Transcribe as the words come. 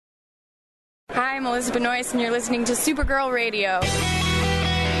Hi, I'm Elizabeth Noyce, and you're listening to Supergirl Radio.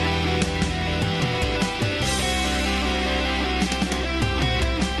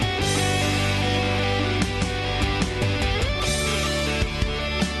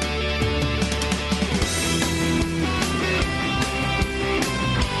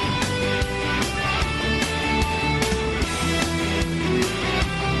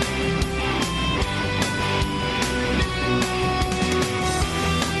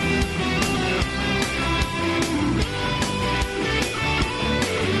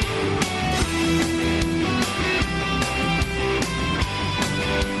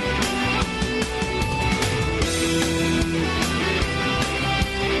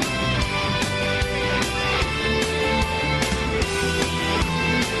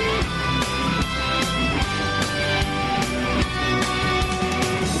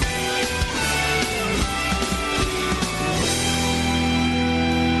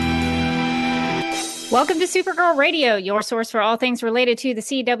 Welcome to Supergirl Radio, your source for all things related to the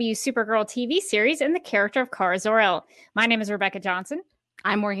CW Supergirl TV series and the character of Kara Zor-El. My name is Rebecca Johnson.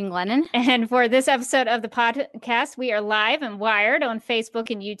 I'm Morgan Glennon. And for this episode of the podcast, we are live and wired on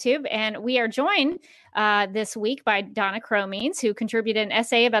Facebook and YouTube. And we are joined this week by Donna Cromeans, who contributed an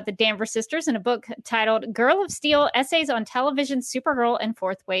essay about the Danvers sisters in a book titled Girl of Steel, Essays on Television, Supergirl, and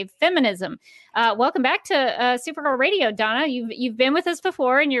Fourth Wave Feminism. Welcome back to Supergirl Radio, Donna. You've been with us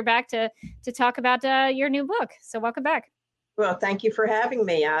before, and you're back to talk about your new book. So welcome back. Well, thank you for having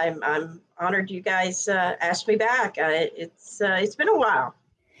me. I'm honored you guys asked me back. It's been a while.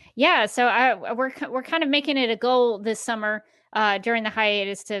 Yeah, so we're kind of making it a goal this summer during the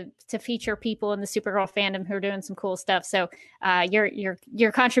hiatus to feature people in the Supergirl fandom who are doing some cool stuff. So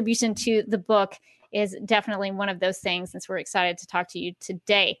your contribution to the book is definitely one of those things, and so we're excited to talk to you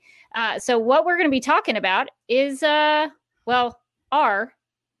today. So what we're going to be talking about is the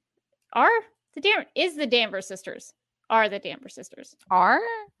Danvers sisters. Are the Danvers sisters? Are?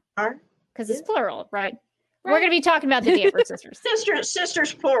 Because it's plural, right? We're going to be talking about the Danvers sisters.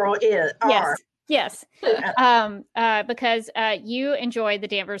 Sisters plural is are. Yes. Because you enjoy the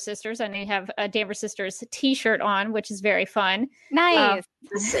Danvers sisters. I know you have a Danvers sisters T-shirt on, which is very fun. Nice.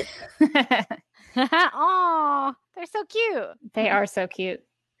 Oh, they're so cute. They are so cute.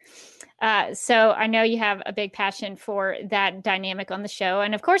 So I know you have a big passion for that dynamic on the show.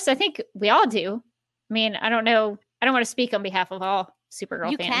 And of course, I think we all do. I mean, I don't know. I don't want to speak on behalf of all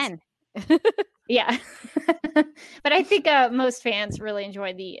Supergirl fans. You can. Yeah. But I think most fans really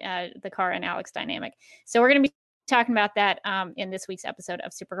enjoy the Kara and Alex dynamic. So we're going to be talking about that in this week's episode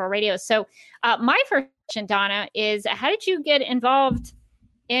of Supergirl Radio. So my first question, Donna, is how did you get involved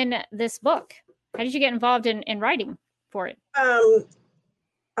in this book? How did you get involved in writing for it? I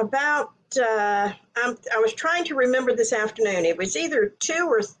was trying to remember this afternoon. It was either 2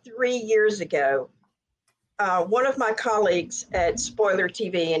 or 3 years ago. One of my colleagues at Spoiler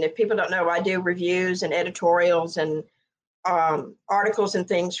TV, and if people don't know, I do reviews and editorials and articles and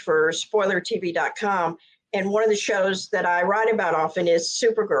things for SpoilerTV.com. And one of the shows that I write about often is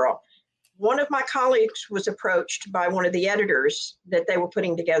Supergirl. One of my colleagues was approached by one of the editors that they were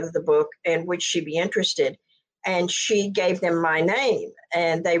putting together the book and would she be interested. And she gave them my name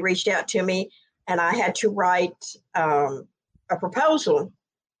and they reached out to me and I had to write a proposal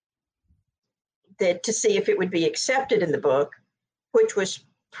to see if it would be accepted in the book, which was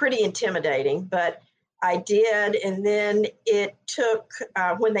pretty intimidating, but I did. And then it took,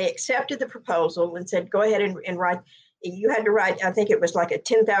 when they accepted the proposal and said, go ahead and write, you had to write, I think it was like a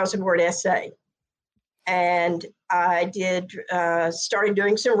 10,000 word essay. And I started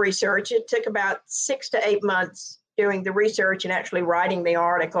doing some research. It took about 6 to 8 months doing the research and actually writing the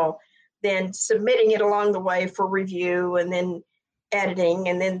article, then submitting it along the way for review and then editing.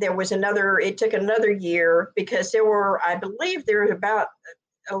 And then it took another year because I believe there were about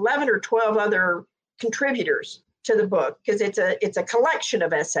 11 or 12 other contributors to the book because it's a collection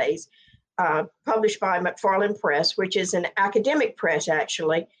of essays published by McFarland Press, which is an academic press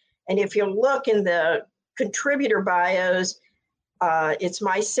actually. And if you look in the contributor bios, it's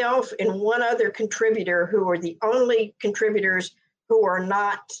myself and one other contributor who are the only contributors who are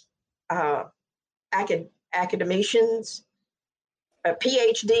not academicians,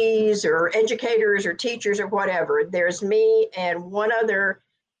 PhDs or educators or teachers or whatever. There's me and one other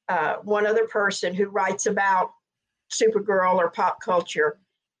person who writes about Supergirl or pop culture.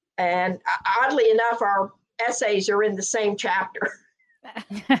 And oddly enough, our essays are in the same chapter.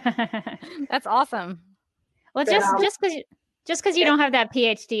 That's awesome. Well, just because you don't have that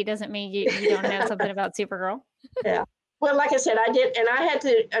PhD doesn't mean you don't know something about Supergirl. Yeah. Well, like I said, I did, and I had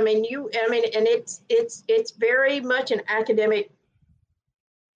to. And it's very much an academic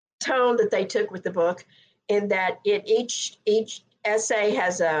tone that they took with the book, in that each essay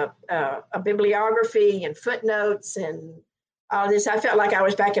has a bibliography and footnotes and all this. I felt like I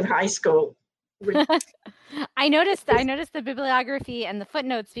was back in high school. I noticed the bibliography and the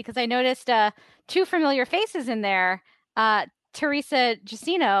footnotes because I noticed two familiar faces in there. Teresa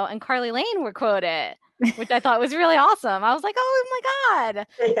Giacino and Carly Lane were quoted, which I thought was really awesome. I was like, oh my God.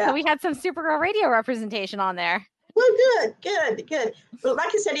 Yeah. So we had some Supergirl radio representation on there. Well, good. Well, like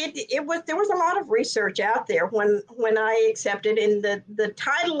I said, there was a lot of research out there when I accepted, and the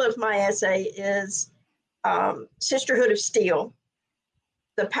title of my essay is Sisterhood of Steel: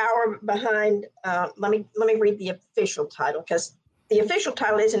 The Power Behind. Let me read the official title, because the official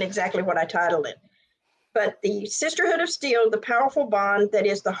title isn't exactly what I titled it, but the Sisterhood of Steel: The Powerful Bond That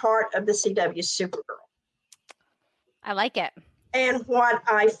Is the Heart of the CW Supergirl. I like it. And what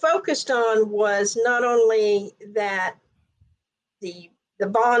I focused on was not only that the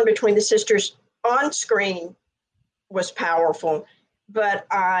bond between the sisters on screen was powerful, but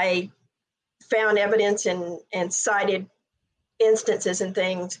I found evidence and cited instances and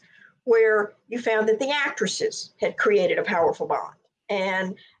things where you found that the actresses had created a powerful bond.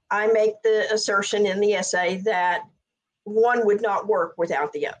 And I make the assertion in the essay that one would not work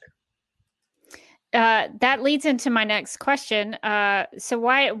without the other. That leads into my next question. So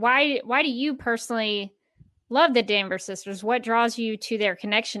why do you personally love the Danvers sisters? What draws you to their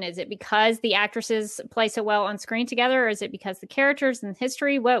connection? Is it because the actresses play so well on screen together, or is it because the characters and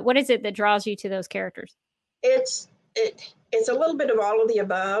history? What is it that draws you to those characters? It's a little bit of all of the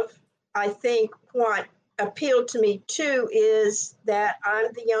above. I think what appealed to me too is that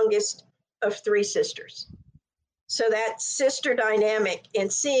I'm the youngest of three sisters. So that sister dynamic,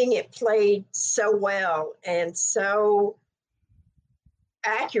 and seeing it played so well and so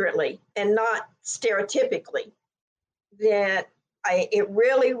accurately and not stereotypically, that it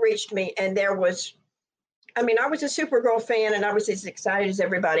really reached me. And I was a Supergirl fan, and I was as excited as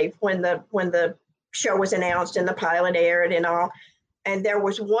everybody when the show was announced and the pilot aired and all. And there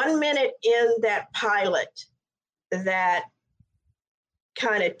was 1 minute in that pilot that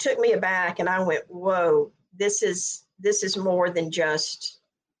kind of took me aback, and I went, whoa, this is more than just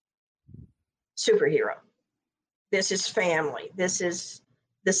superhero. This is family. This is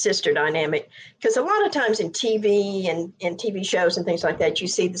the sister dynamic. Because a lot of times in TV and in TV shows and things like that, you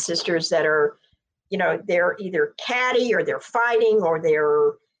see the sisters that are, they're either catty, or they're fighting, or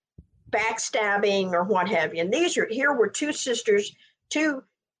they're backstabbing, or what have you. And here were two sisters who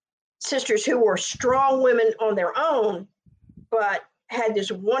were strong women on their own, but had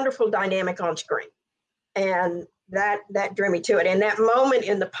this wonderful dynamic on screen. And that drew me to it. And that moment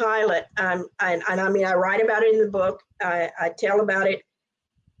in the pilot, I write about it in the book. I tell about it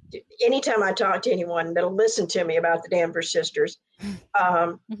anytime I talk to anyone that'll listen to me about the Danvers sisters.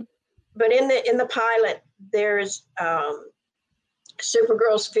 But in the pilot, there's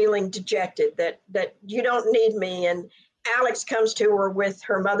Supergirl's feeling dejected that you don't need me, and Alex comes to her with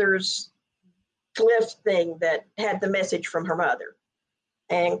her mother's glyph thing that had the message from her mother,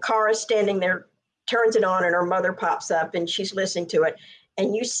 and Kara's standing there, turns it on, and her mother pops up, and she's listening to it,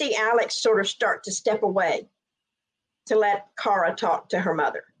 and you see Alex sort of start to step away to let Kara talk to her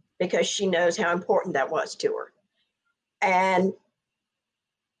mother, because she knows how important that was to her. And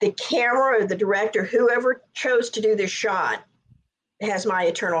the camera, or the director, whoever chose to do this shot, has my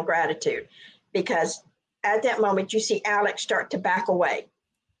eternal gratitude, because at that moment you see Alex start to back away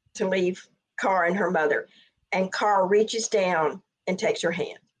to leave Kara and her mother, and Kara reaches down and takes her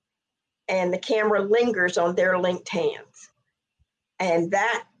hand, and the camera lingers on their linked hands. And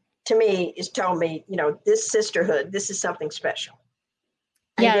that to me is told me, this sisterhood, this is something special.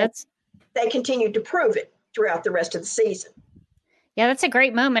 Yeah, they continued to prove it throughout the rest of the season. Yeah, that's a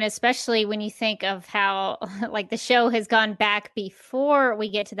great moment, especially when you think of how the show has gone back before we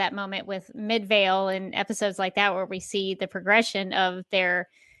get to that moment with Midvale and episodes like that, where we see the progression of their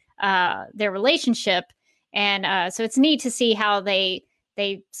relationship. And so it's neat to see how they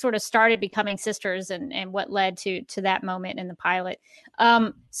sort of started becoming sisters and what led to that moment in the pilot.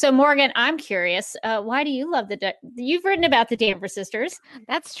 So Morgan, I'm curious, why do you love you've written about the Danvers sisters?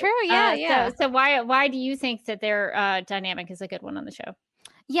 That's true. Yeah. So why do you think that their dynamic is a good one on the show?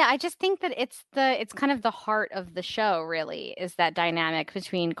 Yeah, I just think that it's kind of the heart of the show, really, is that dynamic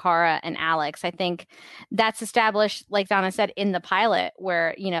between Kara and Alex. I think that's established, like Donna said, in the pilot,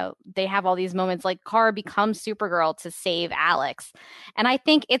 where, they have all these moments, like Kara becomes Supergirl to save Alex. And I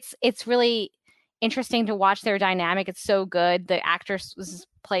think it's really interesting to watch their dynamic. It's so good. The actress was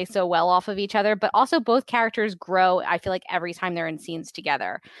play so well off of each other, but also both characters grow, I feel like, every time they're in scenes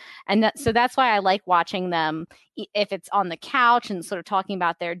together. And so that's why I like watching them, if it's on the couch and sort of talking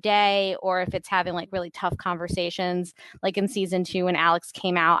about their day, or if it's having like really tough conversations, like in season 2 when Alex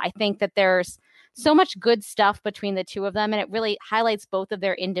came out. I think that there's so much good stuff between the two of them, and it really highlights both of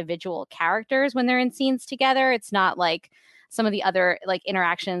their individual characters when they're in scenes together. It's not like some of the other like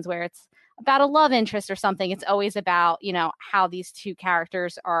interactions where it's about a love interest or something. It's always about, how these two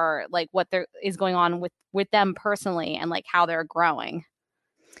characters are, like what there is going on with them personally, and like how they're growing.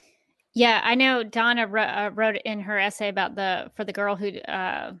 Yeah, I know Donna wrote in her essay about for the girl who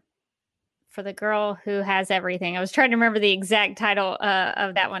has everything. I was trying to remember the exact title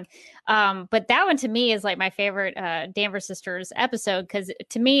of that one. But that one to me is like my favorite Danvers Sisters episode, because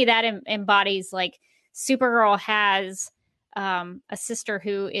to me that embodies like Supergirl has a sister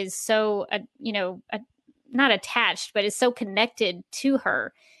who is so, not attached, but is so connected to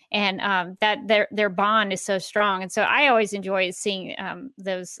her. And that their bond is so strong. And so I always enjoy seeing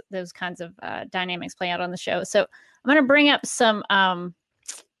those kinds of dynamics play out on the show. So I'm going to bring up some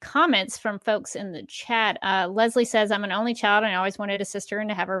comments from folks in the chat. Leslie says, I'm an only child and I always wanted a sister and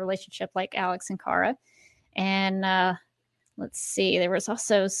to have a relationship like Alex and Kara. And let's see, there was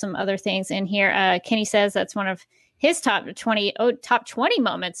also some other things in here. Kenny says that's one of his top 20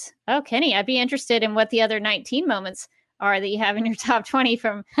 moments. Oh, Kenny, I'd be interested in what the other 19 moments are that you have in your top 20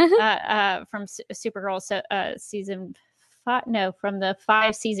 from Supergirl season 5. No, from the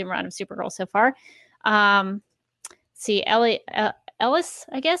 5 season run of Supergirl so far. See, Ellis,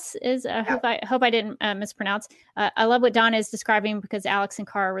 I guess, is hope I didn't mispronounce. I love what Donna is describing, because Alex and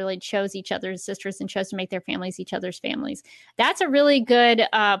Kara really chose each other's sisters and chose to make their families each other's families. That's a really good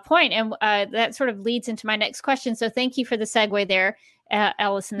point, and that sort of leads into my next question. So thank you for the segue there,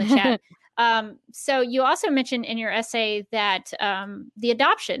 Ellis in the chat. So you also mentioned in your essay that the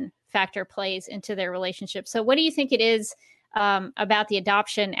adoption factor plays into their relationship. So what do you think it is about the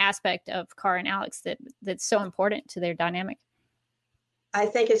adoption aspect of Kara and Alex that's so important to their dynamic? I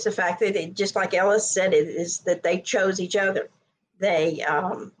think it's the fact that, just like Ellis said, it is that they chose each other. They,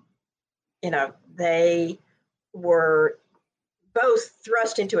 they were both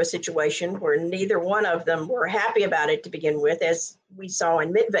thrust into a situation where neither one of them were happy about it to begin with, as we saw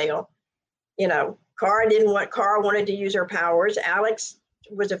in Midvale. Kara wanted to use her powers. Alex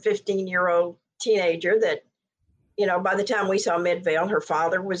was a 15-year-old teenager that, by the time we saw Midvale, her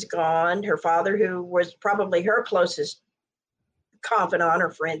father was gone. Her father, who was probably her closest confidant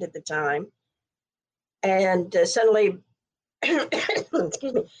or friend at the time. And suddenly,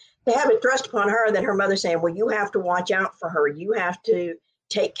 excuse me, to have it thrust upon her that her mother saying, well, you have to watch out for her. You have to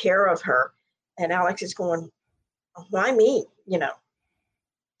take care of her. And Alex is going, why me?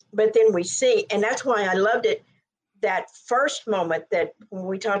 But then we see, and that's why I loved it, that first moment that when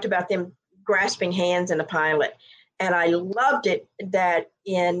we talked about them grasping hands in the pilot. And I loved it that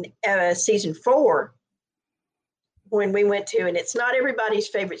in season 4, when we went to, and it's not everybody's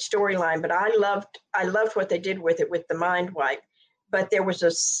favorite storyline, but I loved what they did with it, with the mind wipe. But there was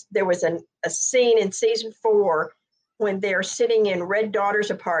a scene in season 4 when they're sitting in Red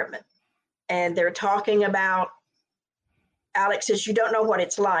Daughter's apartment and they're talking about, Alex says, you don't know what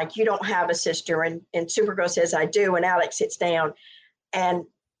it's like. You don't have a sister. And Supergirl says, I do. And Alex sits down and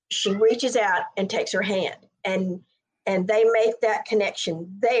she reaches out and takes her hand. And they make that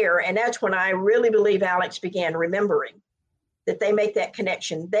connection there. And that's when I really believe Alex began remembering, that they make that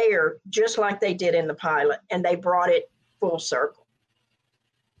connection there, just like they did in the pilot. And they brought it full circle.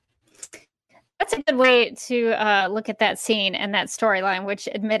 That's a good way to look at that scene and that storyline, which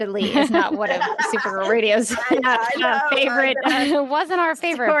admittedly is not one of Supergirl Radio's favorite. It wasn't our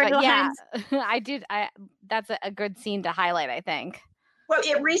favorite, but yeah, that's a good scene to highlight, I think. Well,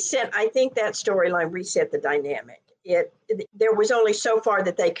 I think that storyline reset the dynamic. There was only so far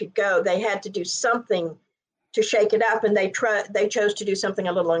that they could go. They had to do something to shake it up, and they chose to do something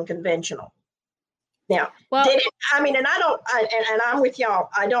a little unconventional. Now, and I'm with y'all.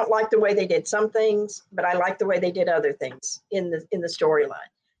 I don't like the way they did some things, but I like the way they did other things in the storyline.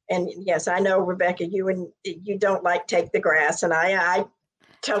 And yes, I know, Rebecca, you don't like Take the Grass, and I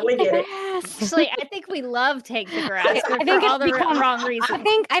totally get it. Actually, I think we love Take the Grass, but for all the wrong reasons.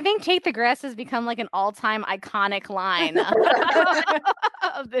 I think Take the Grass has become like an all-time iconic line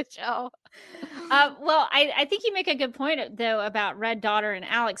of the show. Well, I think you make a good point, though, about Red Daughter and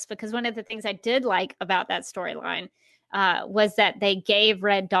Alex, because one of the things I did like about that storyline was that they gave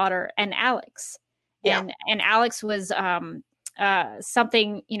Red Daughter an Alex. Yeah. And Alex was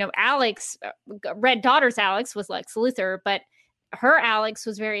something, Alex, Red Daughter's Alex was Lex Luthor, but her Alex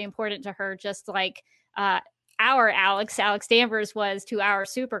was very important to her, just like our Alex Danvers was to our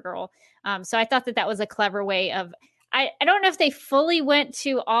Supergirl. So I thought that was a clever way of, I don't know if they fully went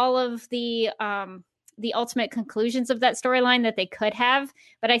to all of the ultimate conclusions of that storyline that they could have,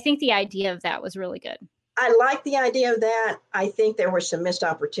 but I think the idea of that was really good. I like the idea of that. I think there were some missed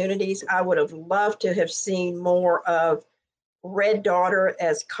opportunities. I would have loved to have seen more of Red Daughter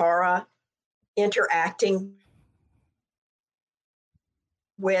as Kara interacting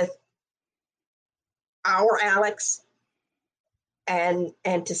with our Alex, and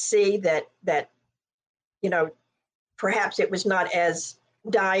to see that perhaps it was not as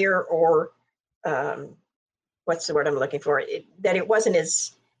dire, or what's the word I'm looking for, that it wasn't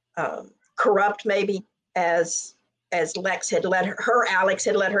as corrupt maybe as Lex had her Alex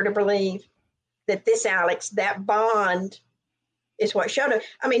had led her to believe. That this Alex, that bond is what showed her.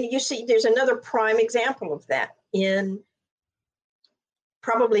 I mean, you see, there's another prime example of that in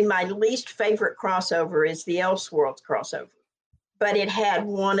probably my least favorite crossover is the Elseworlds crossover, but it had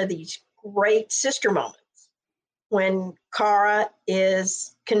one of these great sister moments when Kara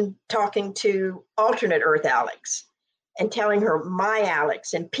is talking to alternate Earth Alex and telling her my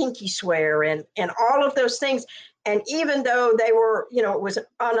Alex and pinky swear and all of those things. And even though they were, it was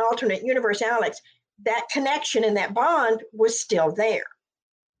an alternate universe Alex, that connection and that bond was still there.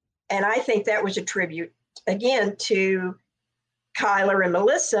 And I think that was a tribute, again, to Kyler and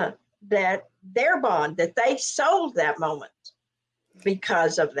Melissa, that their bond, that they sold that moment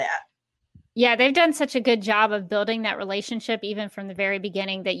because of that. Yeah, they've done such a good job of building that relationship, even from the very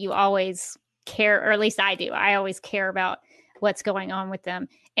beginning, that you always care, or at least I do. I always care about what's going on with them.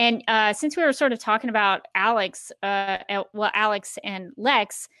 And since we were sort of talking about Alex, Alex and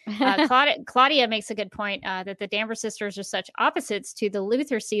Lex, Claudia makes a good point that the Danvers sisters are such opposites to the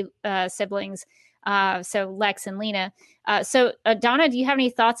Luthor siblings. So Lex and Lena. So Donna, do you have any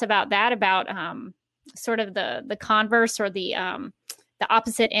thoughts about that? About sort of the converse, or the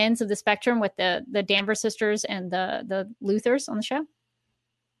opposite ends of the spectrum with the Danvers sisters and the Luthors on the show?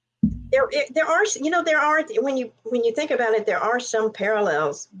 There are when you think about it, there are some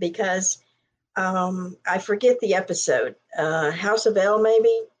parallels, because I forget the episode, House of L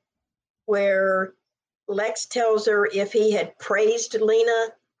maybe, where Lex tells her if he had praised Lena,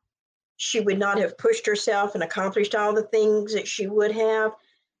 she would not have pushed herself and accomplished all the things that she would have.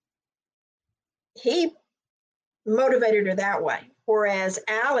 He motivated her that way, whereas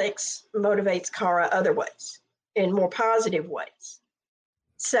Alex motivates Kara other ways, in more positive ways.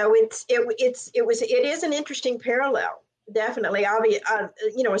 So it is an interesting parallel, definitely obvious.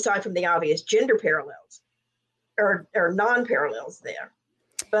 Aside from the obvious gender parallels or non-parallels there,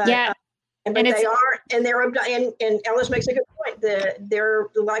 but yeah, and Ellis makes a good point. Their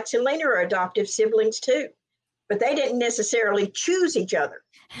Lex and Lena are adoptive siblings too, but they didn't necessarily choose each other.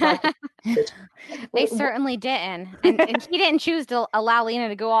 They certainly didn't, and he didn't choose to allow Lena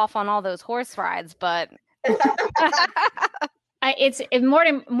to go off on all those horse rides, but. It's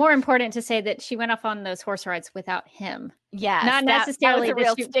more important to say that she went off on those horse rides without him. Yes, not necessarily that was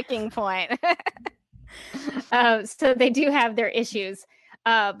a real sticking point. So they do have their issues,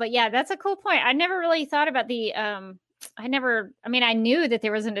 but yeah, that's a cool point. I never really thought about the. I knew that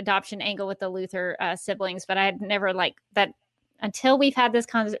there was an adoption angle with the Luthor siblings, but I had never that until we've had this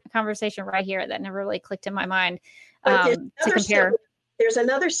conversation right here. That never really clicked in my mind to compare. There's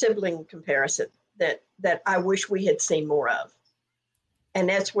another sibling comparison that I wish we had seen more of. And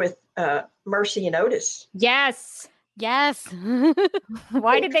that's with Mercy and Otis. Yes.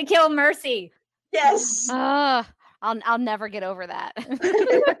 Why did they kill Mercy? Yes. I'll never get over that.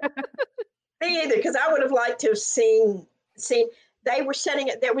 Me either, because I would have liked to have seen. They were setting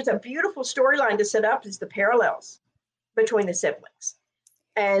it. There was a beautiful storyline to set up as the parallels between the siblings,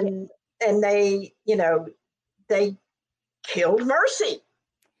 and they killed Mercy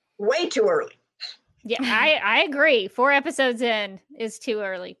way too early. Yeah, I agree. 4 episodes in is too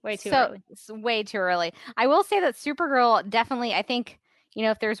early. Way too early. It's way too early. I will say that Supergirl definitely, I think,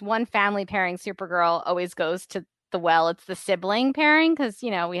 if there's one family pairing, Supergirl always goes to the well. It's the sibling pairing, because,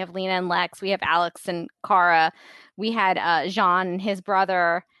 we have Lena and Lex. We have Alex and Kara. We had Jean and his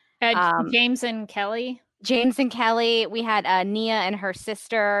brother. James and Kelly. We had Nia and her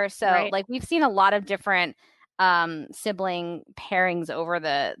sister. So, right. We've seen a lot of different sibling pairings over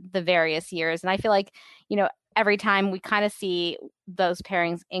the various years, and I feel like every time we kind of see those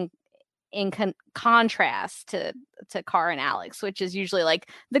pairings in contrast to Kara and Alex, which is usually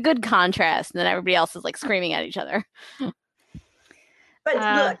the good contrast, and then everybody else is screaming at each other.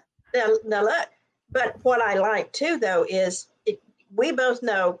 But look, but what I like too though is we both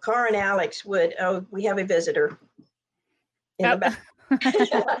know Kara and Alex would. Oh, we have a visitor in the back.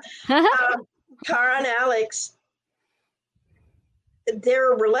 Kara and Alex,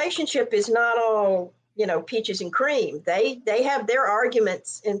 their relationship is not all, peaches and cream. They have their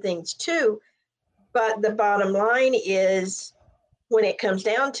arguments and things too, but the bottom line is, when it comes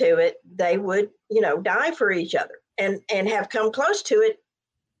down to it, they would, die for each other and have come close to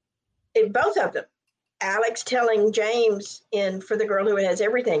it, both of them. Alex telling James in For the Girl Who Has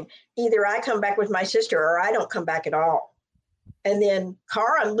Everything, either I come back with my sister or I don't come back at all. And then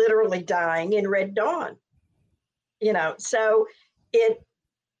Kara literally dying in Red Dawn. So it's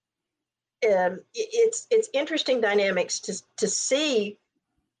interesting dynamics to see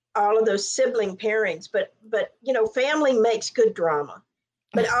all of those sibling pairings, but family makes good drama.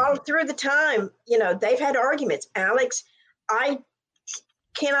 But all through the time, they've had arguments. Alex, I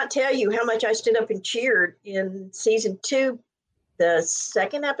cannot tell you how much I stood up and cheered in season 2, the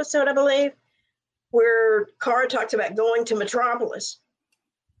second episode, I believe, where Kara talks about going to Metropolis.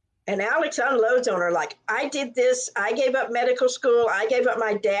 And Alex unloads on her like, I did this. I gave up medical school. I gave up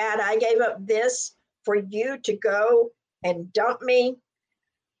my dad. I gave up this for you to go and dump me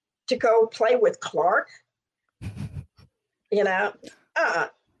to go play with Clark.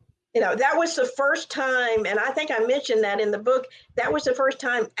 That was the first time, and I think I mentioned that in the book, that was the first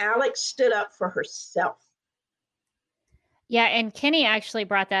time Alex stood up for herself. Yeah, and Kenny actually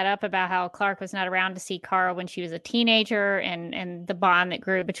brought that up about how Clark was not around to see Kara when she was a teenager, and the bond that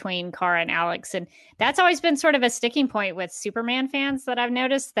grew between Kara and Alex. And that's always been sort of a sticking point with Superman fans that I've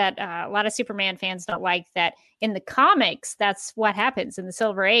noticed, that a lot of Superman fans don't like that in the comics. That's what happens in the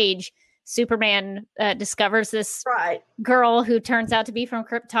Silver Age. Superman discovers this girl who turns out to be from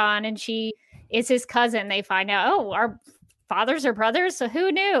Krypton, and she is his cousin. They find out, oh, our fathers are brothers, so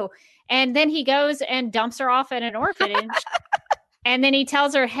who knew? And then he goes and dumps her off at an orphanage. And then he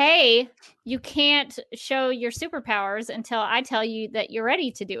tells her, hey, you can't show your superpowers until I tell you that you're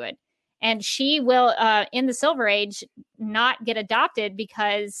ready to do it. And she will, in the Silver Age, not get adopted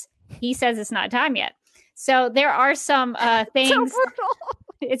because he says it's not time yet. So there are some things.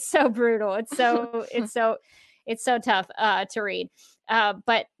 It's so brutal. It's so tough to read.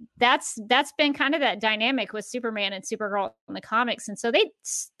 But that's been kind of that dynamic with Superman and Supergirl in the comics. And so they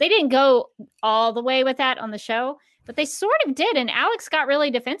didn't go all the way with that on the show, but they sort of did. And Alex got really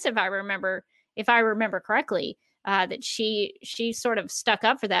defensive, if I remember correctly, that she sort of stuck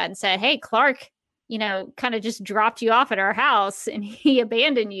up for that and said, hey, Clark, kind of just dropped you off at our house and he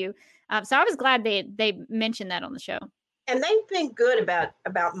abandoned you. So I was glad they mentioned that on the show. And they've been good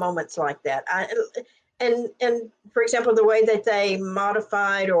about moments like that. And for example, the way that they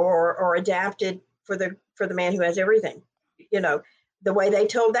modified or adapted for the Man Who Has Everything, the way they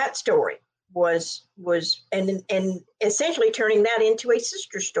told that story was and essentially turning that into a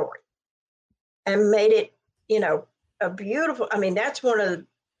sister story and made it, a beautiful. I mean, that's going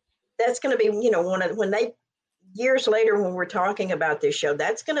to be, when they years later when we're talking about this show,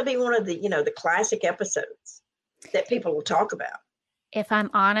 that's going to be one of the, the classic episodes that people will talk about. If I'm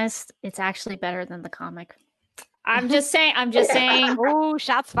honest, it's actually better than the comic. I'm just saying. Oh,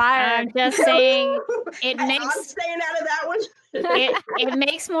 shots fired. I'm just saying it makes. I'm staying out of that one. it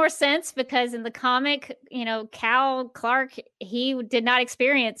makes more sense because in the comic, Clark, he did not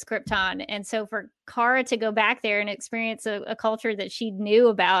experience Krypton, and so for Kara to go back there and experience a culture that she knew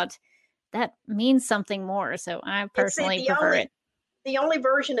about, that means something more. So I personally prefer it. The only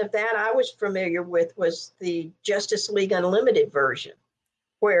version of that I was familiar with was the Justice League Unlimited version,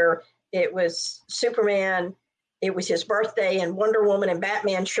 where it was Superman, it was his birthday, and Wonder Woman and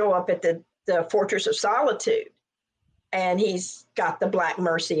Batman show up at the Fortress of Solitude. And he's got the Black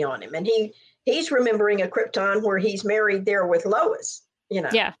Mercy on him. And he's remembering a Krypton where he's married there with Lois,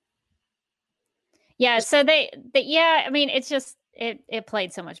 Yeah. Yeah. So I mean, it's just, it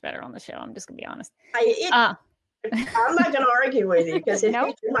played so much better on the show. I'm just gonna be honest. I'm not going to argue with you because it's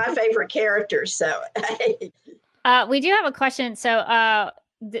my favorite character. So we do have a question. So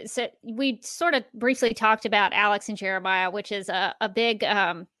we sort of briefly talked about Alex and Jeremiah, which is a big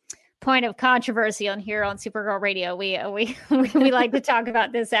point of controversy on Supergirl Radio. We like to talk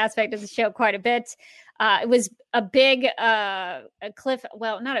about this aspect of the show quite a bit. It was a big not a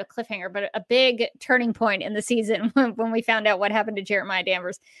cliffhanger, but a big turning point in the season when we found out what happened to Jeremiah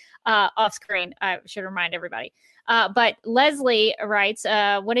Danvers off screen. I should remind everybody. But Leslie writes,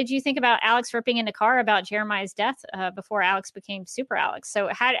 what did you think about Alex ripping into Kara about Jeremiah's death before Alex became Super Alex? So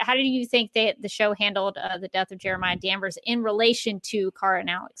how do you think the show handled the death of Jeremiah Danvers in relation to Kara and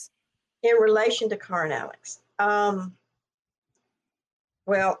Alex? In relation to Kara and Alex?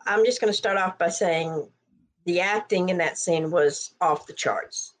 Well, I'm just going to start off by saying the acting in that scene was off the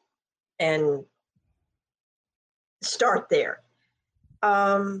charts. And start there.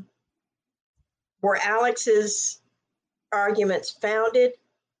 were Alex's arguments founded?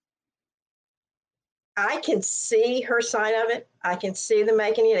 I can see her side of it. I can see them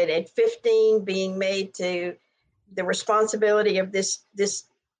making it at 15, being made to the responsibility of this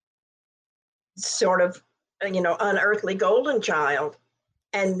sort of, unearthly golden child,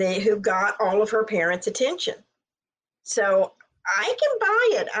 and who got all of her parents' attention. So I can buy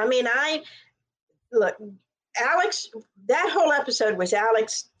it. I mean, look, Alex, that whole episode was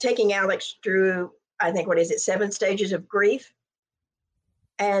taking Alex through, I think, 7 stages of grief.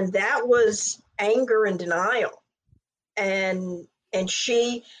 And that was anger and denial. And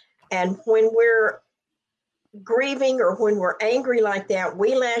when we're grieving or when we're angry like that,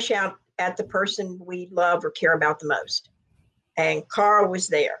 we lash out at the person we love or care about the most. And Kara was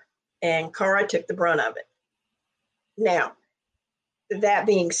there, and Kara took the brunt of it. Now, that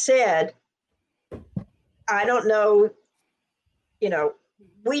being said, I don't know,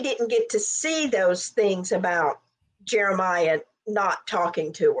 we didn't get to see those things about Jeremiah not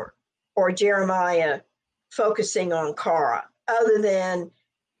talking to her or Jeremiah focusing on Kara, other than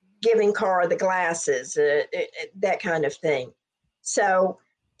giving Kara the glasses, that kind of thing. So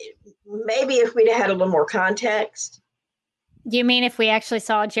maybe if we'd had a little more context. Do you mean if we actually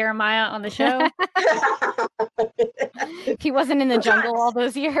saw Jeremiah on the show? He wasn't in the jungle all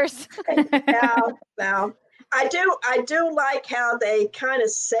those years. No. I do like how they kind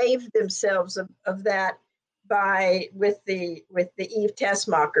of saved themselves of that with the Eve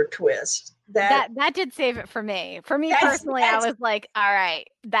Tessmacher twist. That did save it for me. For me personally, I was like, all right,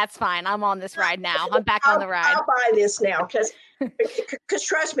 that's fine. I'm on this ride now. I'm back on the ride. I'll buy this now because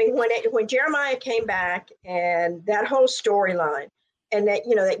trust me, when Jeremiah came back and that whole storyline, and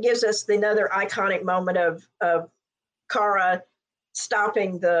that gives us another iconic moment of Kara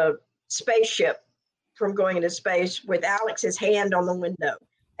stopping the spaceship from going into space with Alex's hand on the window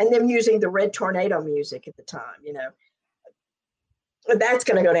and them using the Red Tornado music at the time, that's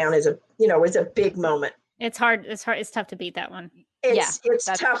going to go down as a big moment. It's hard. It's tough to beat that one. It's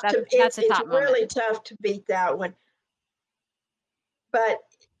tough. It's really tough to beat that one. But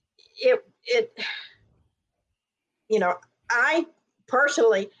I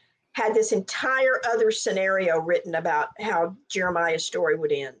personally had this entire other scenario written about how Jeremiah's story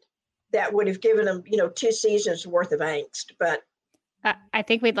would end. That would have given him, 2 seasons worth of angst. But I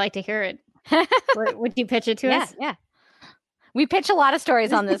think we'd like to hear it. Would you pitch it to us? Yeah. We pitch a lot of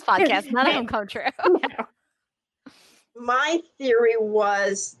stories on this podcast. None of them come true. No. My theory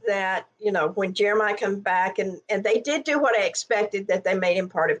was that, when Jeremiah comes back, and they did do what I expected, that they made him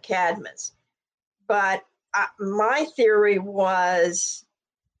part of Cadmus. But my theory was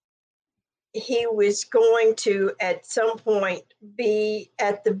he was going to, at some point, be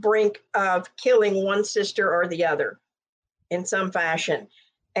at the brink of killing one sister or the other in some fashion.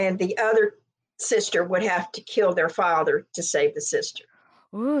 And the other sister would have to kill their father to save the sister.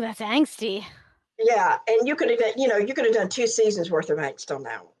 Ooh, that's angsty. Yeah, and you could have done 2 seasons worth of angst on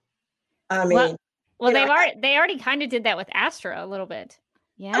that one. I mean, well, they already kind of did that with Astra a little bit.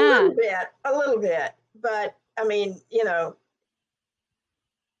 Yeah, a little bit. But I mean,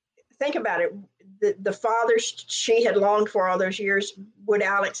 think about it. The father she had longed for all those years, would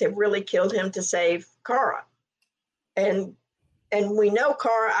Alex have really killed him to save Kara? And we know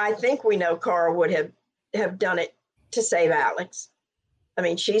Kara. I think we know Kara would have done it to save Alex. I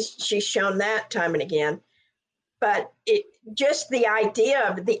mean, she's shown that time and again. But just the idea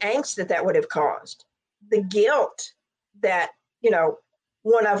of the angst that would have caused, the guilt that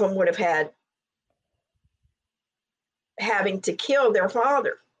one of them would have had having to kill their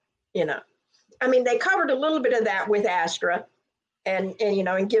father. I mean, they covered a little bit of that with Astra, and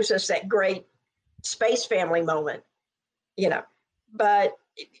gives us that great space family moment. But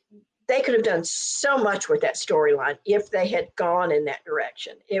they could have done so much with that storyline if they had gone in that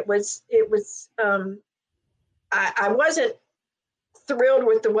direction. It was. I wasn't thrilled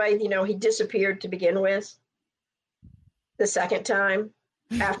with the way he disappeared to begin with. The second time,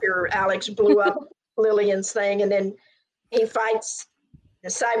 after Alex blew up Lillian's thing, and then he fights the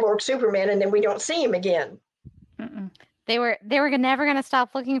cyborg Superman, and then we don't see him again. Mm-mm. They were never going to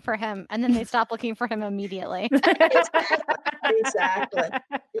stop looking for him, and then they stopped looking for him immediately. Exactly.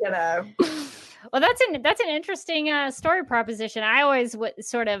 Well, that's an interesting story proposition. I always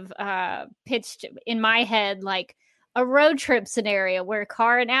sort of pitched in my head like a road trip scenario where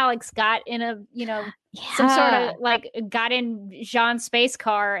Kara and Alex got in a some sort of got in Jean's space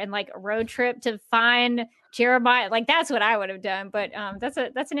car and a road trip to find Jeremiah. That's what I would have done. But that's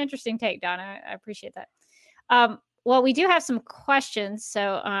an interesting take, Donna. I appreciate that. Well, we do have some questions,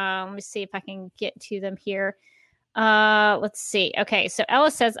 so let me see if I can get to them here. Let's see. Okay, so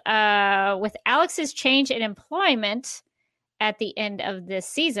Ella says, with Alex's change in employment at the end of this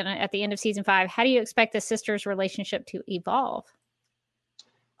season, at the end of season 5, how do you expect the sisters' relationship to evolve?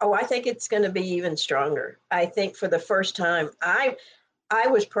 Oh, I think it's going to be even stronger. I think for the first time, I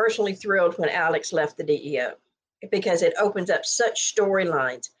was personally thrilled when Alex left the DEO because it opens up such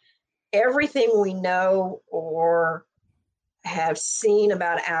storylines. Everything we know or have seen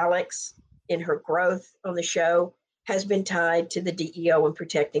about Alex in her growth on the show has been tied to the DEO and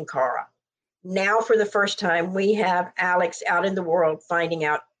protecting Kara. Now, for the first time, we have Alex out in the world finding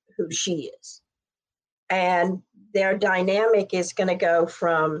out who she is. And their dynamic is going to go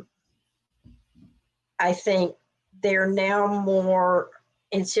from, I think, they're now more,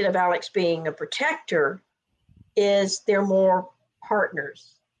 instead of Alex being a protector, is they're more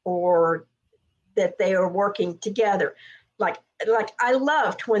partners, or that they are working together. Like I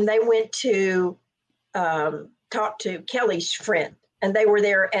loved when they went to talk to Kelly's friend, and they were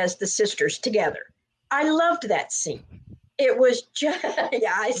there as the sisters together. I loved that scene. It was just,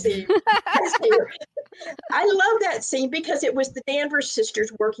 yeah, I see her. I love that scene because it was the Danvers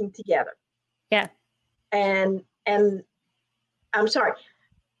sisters working together. Yeah. And I'm sorry,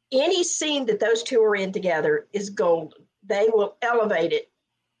 any scene that those two are in together is golden. They will elevate it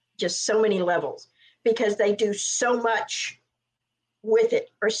just so many levels because they do so much with it,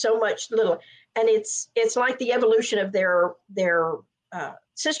 or so much little. And it's like the evolution of their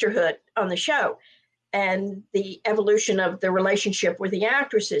sisterhood on the show, and the evolution of the relationship with the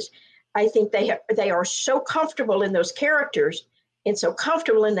actresses. I think they are so comfortable in those characters and so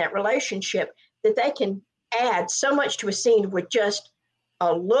comfortable in that relationship that they can add so much to a scene with just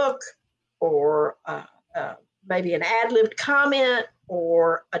a look, or maybe an ad-libbed comment,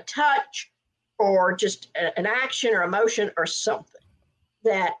 or a touch, or just an action or emotion or something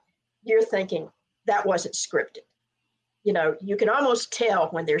that you're thinking that wasn't scripted. You know, you can almost tell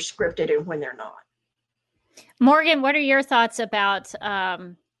when they're scripted and when they're not. Morgan, what are your thoughts about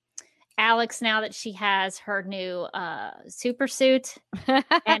Alex now that she has her new super suit,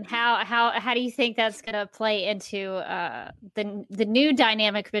 and how do you think that's going to play into the new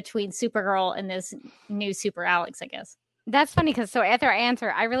dynamic between Supergirl and this new Super Alex, I guess? That's funny because so after I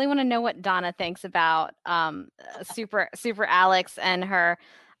answer, I really want to know what Donna thinks about Super Alex and her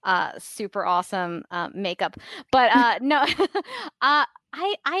super awesome makeup. But no,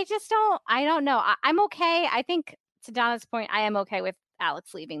 I just don't know. I'm okay. I think, to Donna's point, I am okay with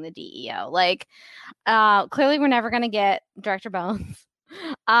Alex leaving the DEO. Like, clearly we're never gonna get Director Bones.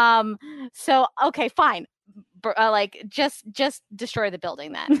 So okay, fine. Like just destroy the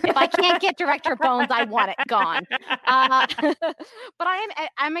building then. If I can't get Director Bones, I want it gone. But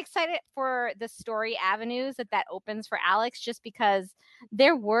I'm excited for the story avenues that opens for Alex, just because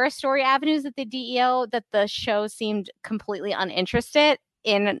there were story avenues at the DEO that the show seemed completely uninterested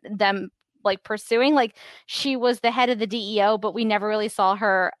in them like pursuing. Like, she was the head of the DEO, but we never really saw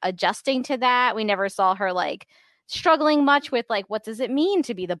her adjusting to that. We never saw her like struggling much with like, what does it mean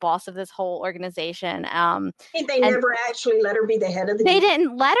to be the boss of this whole organization? They never actually let her be the head of the DEO. They DEO.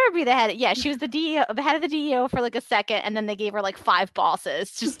 didn't let her be the head. Yeah, she was the head of the DEO for like a second, and then they gave her like 5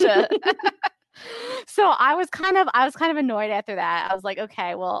 bosses just to So I was kind of annoyed after that. I was like,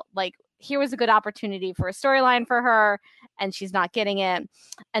 okay, well, like, here was a good opportunity for a storyline for her, and she's not getting it.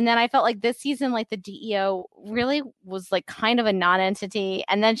 And then I felt like this season, like, the DEO really was like kind of a non-entity.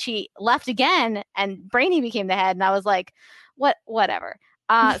 And then she left again, and Brainy became the head, and I was like, whatever.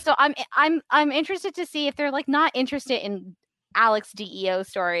 So I'm interested to see if they're like not interested in Alex DEO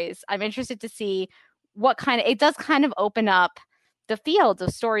stories. I'm interested to see what kind of, it does kind of open up the fields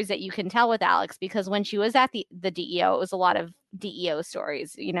of stories that you can tell with Alex, because when she was at the DEO, it was a lot of DEO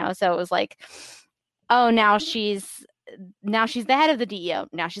stories, you know? So it was like, oh, now she's the head of the DEO.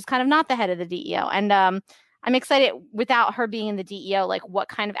 Now she's kind of not the head of the DEO. And I'm excited, without her being in the DEO, like, what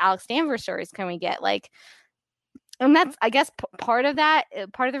kind of Alex Danvers stories can we get? Like, and that's, I guess, part of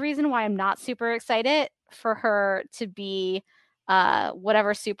the reason why I'm not super excited for her to be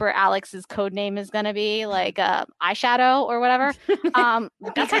whatever Super Alex's code name is going to be, like Eyeshadow or whatever.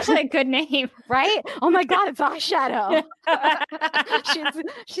 That's actually a good name, right? Oh my God, it's Eyeshadow.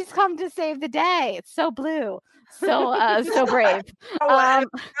 she's come to save the day. It's so blue, so brave. I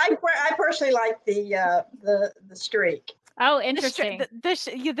personally like the streak. Oh, interesting.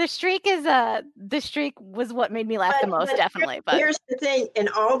 The streak was what made me laugh the most, definitely. But here's the thing: in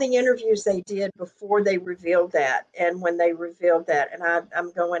all the interviews they did before they revealed that, and when they revealed that, and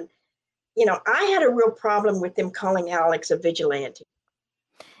I'm going, you know, I had a real problem with them calling Alex a vigilante.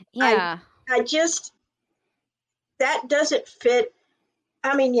 Yeah, I just, that doesn't fit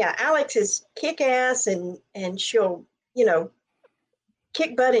I mean, yeah, Alex is kick-ass and she'll,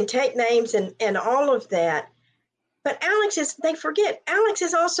 kick butt and take names and all of that. But they forget, Alex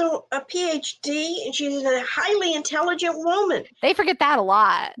is also a PhD and she's a highly intelligent woman. They forget that a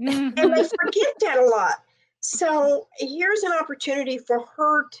lot. And they forget that a lot. So here's an opportunity for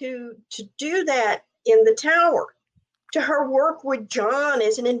her to do that in the tower, to her work with John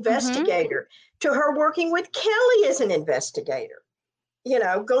as an investigator, to her working with Kelly as an investigator,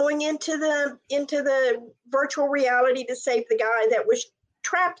 going into the virtual reality to save the guy that was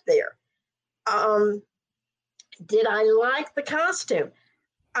trapped there. Did I like the costume?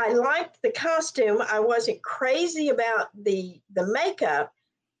 I liked the costume. I wasn't crazy about the makeup,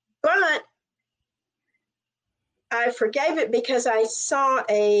 but I forgave it because I saw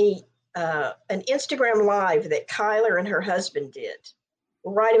an Instagram live that Kyler and her husband did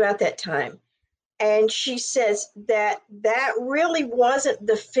right about that time. And she says that really wasn't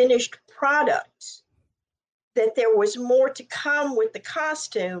the finished product, that there was more to come with the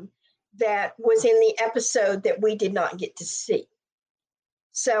costume that was in the episode that we did not get to see.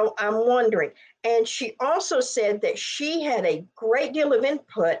 So I'm wondering. And she also said that she had a great deal of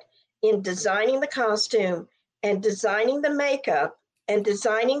input in designing the costume and designing the makeup and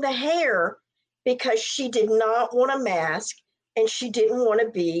designing the hair because she did not want a mask and she didn't want to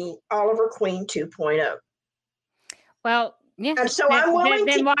be Oliver Queen 2.0. Well, yeah. And so I'm willing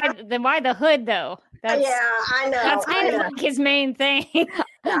then why the hood though? Yeah, I know. That's kind of like his main thing.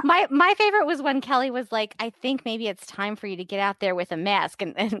 My favorite was when Kelly was like, I think maybe it's time for you to get out there with a mask.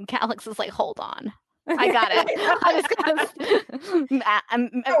 And Alex was like, hold on. I got it.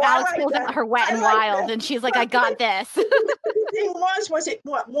 Alex pulls out her Wet and Wild and she's like, I got this. The thing was it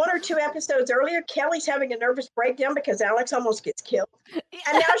what, 1 or 2 episodes earlier, Kelly's having a nervous breakdown because Alex almost gets killed.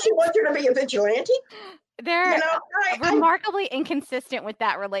 And now she wants her to be a vigilante. They're remarkably inconsistent with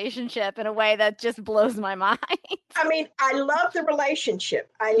that relationship in a way that just blows my mind. I mean, I love the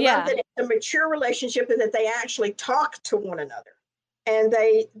relationship. I love that it's a mature relationship and that they actually talk to one another and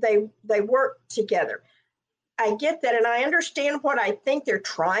they work together. I get that, and I understand what I think they're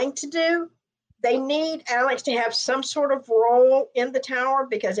trying to do. They need Alex to have some sort of role in the tower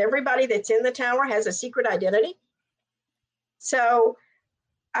because everybody that's in the tower has a secret identity. So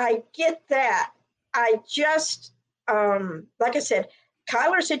I get that. I just, like I said,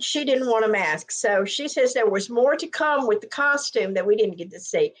 Kyler said she didn't want a mask. So she says there was more to come with the costume that we didn't get to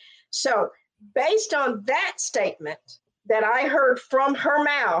see. So based on that statement that I heard from her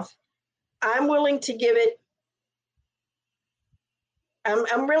mouth, I'm willing to give it,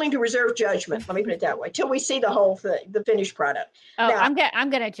 I'm willing to reserve judgment. Let me put it that way till we see the whole thing, the finished product. Oh, now, I'm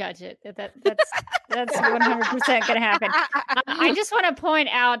gonna judge it. That's 100% gonna happen. I just want to point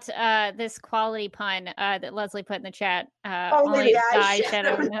out this quality pun that Leslie put in the chat. Only the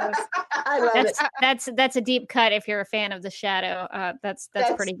eyeshadow knows. I love it. That's a deep cut if you're a fan of the shadow. That's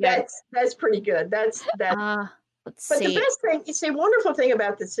pretty good. That's pretty good. Let's see. The best thing, wonderful thing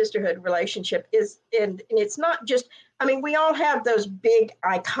about the sisterhood relationship is, and it's not just, I mean, we all have those big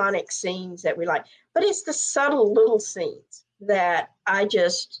iconic scenes that we like, but it's the subtle little scenes that I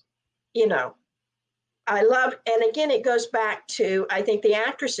just, I love. And again, it goes back to, I think, the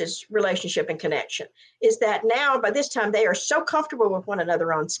actresses' relationship and connection is that now, by this time, they are so comfortable with one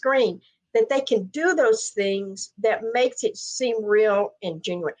another on screen that they can do those things that makes it seem real and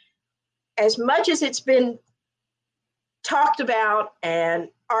genuine. As much as it's been talked about and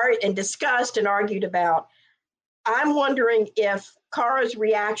discussed and argued about, I'm wondering if Kara's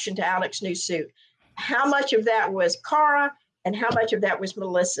reaction to Alex's new suit, how much of that was Kara and how much of that was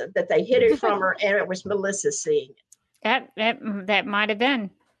Melissa, that they hid it from her and it was Melissa seeing it. That might have been.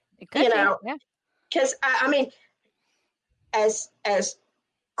 Because I mean, as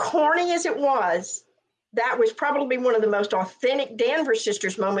corny as it was, that was probably one of the most authentic Danvers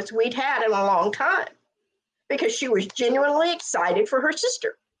sisters moments we'd had in a long time, because she was genuinely excited for her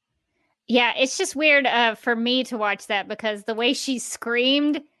sister. Yeah, it's just weird for me to watch that because the way she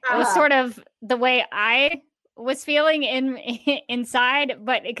screamed was sort of the way I was feeling inside,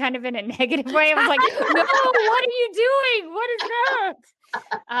 but it kind of in a negative way. I was like, no, what are you doing? What is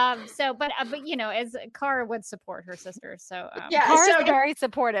that? But as Kara would support her sister. So Kara's very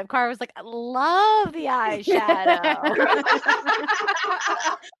supportive. Kara was like, I love the eyeshadow.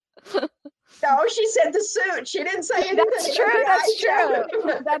 No, she said the suit. She didn't say anything. That's true. That's true.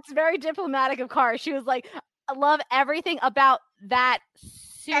 That's very diplomatic of Kara. She was like, I love everything about that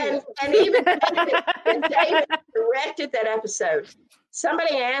suit. And even David directed that episode.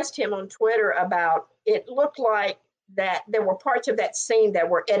 Somebody asked him on Twitter about, it looked like that there were parts of that scene that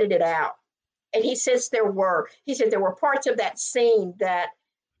were edited out. And he says there were parts of that scene that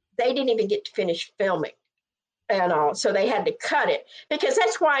they didn't even get to finish filming and all. So they had to cut it, because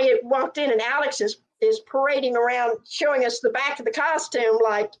that's why it walked in and Alex is parading around showing us the back of the costume,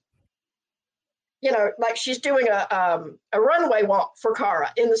 like, like she's doing a runway walk for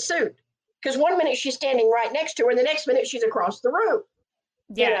Kara in the suit. Because one minute she's standing right next to her, and the next minute she's across the room.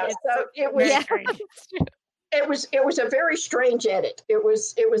 Yeah. So it was. It was a very strange edit. It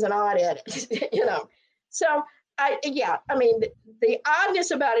was an odd edit. So I mean, the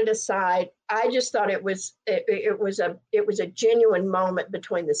oddness about it aside, I just thought it was a genuine moment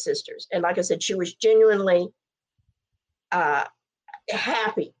between the sisters, and like I said, she was genuinely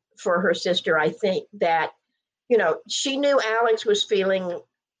happy for her sister. I think that she knew Alex was feeling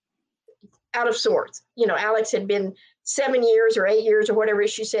out of sorts. Alex had been 7 years or 8 years or whatever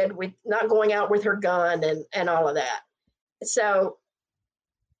she said with not going out with her gun and all of that. So,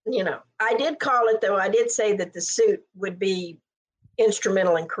 I did call it, though. I did say that the suit would be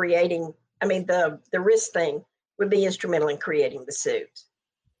instrumental in creating, the wrist thing would be instrumental in creating the suit.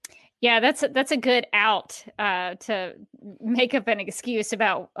 Yeah, that's a good out to make up an excuse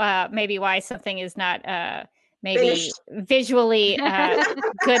about maybe why something is not maybe finished. Visually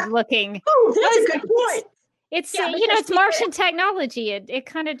good looking. Oh, that's a good point. It's it's Martian technology. It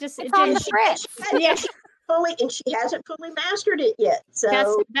kind of just it's on the fritz. She hasn't fully mastered it yet.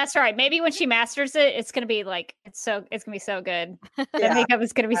 So that's right. Maybe when she masters it, it's gonna be like it's gonna be so good. The makeup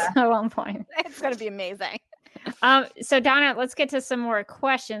is gonna be so on point. It's gonna be amazing. So Donna, let's get to some more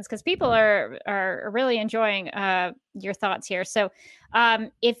questions, because people are really enjoying your thoughts here. So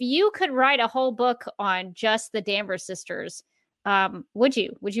if you could write a whole book on just the Danvers sisters, would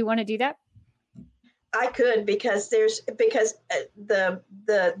you want to do that? I could, because this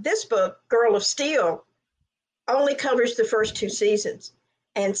book, Girl of Steel, only covers the first 2 seasons,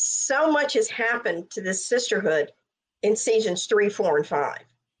 and so much has happened to this sisterhood in seasons 3, 4, and 5.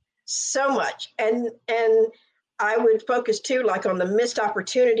 So much, and I would focus too, like, on the missed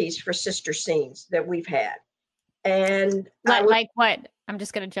opportunities for sister scenes that we've had, and like what? I'm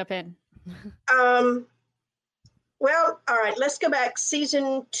just going to jump in. Well, all right, let's go back.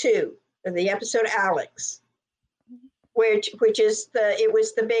 Season 2, the episode Alex, which is it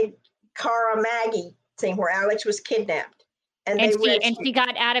was the big Kara Maggie thing where Alex was kidnapped, and she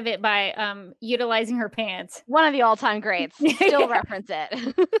got out of it by utilizing her pants. One of the all-time greats. Still reference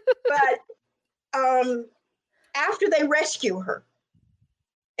it. But after they rescue her,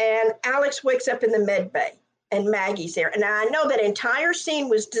 and Alex wakes up in the med bay, and Maggie's there, and I know that entire scene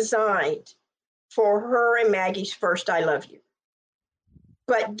was designed for her and Maggie's first "I love you."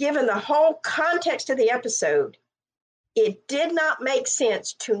 But given the whole context of the episode, it did not make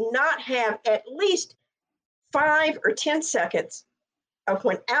sense to not have at least 5 or 10 seconds of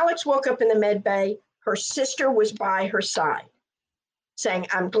when Alex woke up in the med bay, her sister was by her side saying,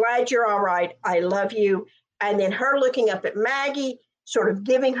 "I'm glad you're all right. I love you." And then her looking up at Maggie, sort of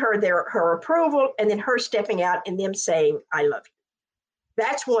giving her her approval, and then her stepping out and them saying, "I love you."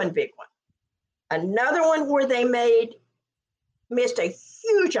 That's one big one. Another one where they missed a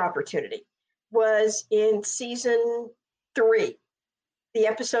huge opportunity was in season 3, the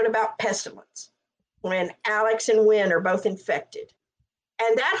episode about pestilence, when Alex and Wynn are both infected.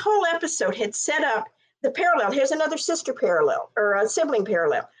 And that whole episode had set up the parallel. Here's another sister parallel, or a sibling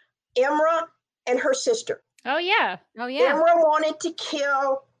parallel. Imra and her sister. Oh, yeah. Imra wanted to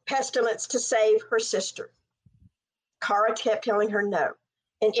kill Pestilence to save her sister. Kara kept telling her no.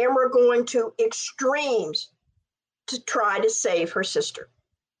 And Imra going to extremes to try to save her sister.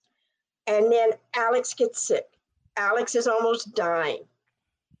 And then Alex gets sick. Alex is almost dying.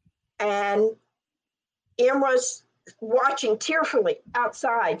 And Imra's watching tearfully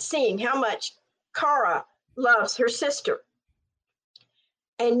outside, seeing how much Kara loves her sister.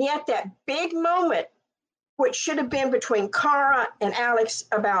 And yet that big moment, which should have been between Kara and Alex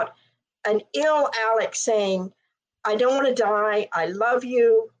about an ill Alex saying, "I don't want to die, I love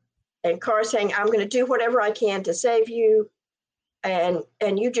you," and Kara saying, "I'm going to do whatever I can to save you, and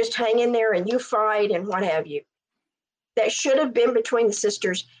you just hang in there and you fight and what have you." That should have been between the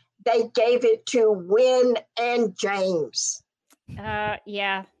sisters. They gave it to Wynn and James.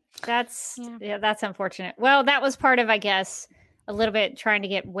 Yeah, that's unfortunate. Well, that was part of, I guess, a little bit trying to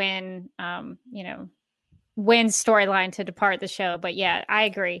get Wynn, Wynn's storyline to depart the show. But yeah, I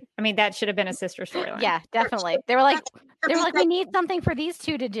agree. I mean, that should have been a sister storyline. Yeah, definitely. They were like, we need something for these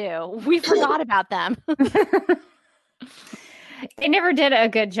two to do. We forgot about them. They never did a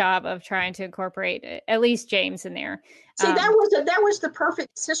good job of trying to incorporate at least James in there. See, that was the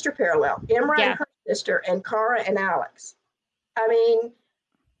perfect sister parallel. Imra and her sister, and Kara and Alex. I mean,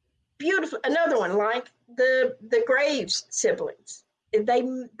 beautiful. Another one like the Graves siblings.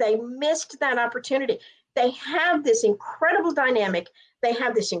 They missed that opportunity. They have this incredible dynamic. They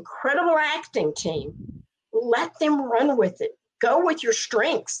have this incredible acting team. Let them run with it. Go with your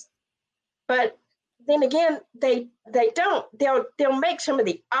strengths. But then again, they don't. They'll make some of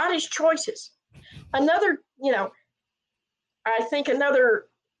the oddest choices. Another, I think another,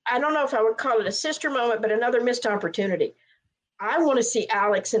 I don't know if I would call it a sister moment, but another missed opportunity. I want to see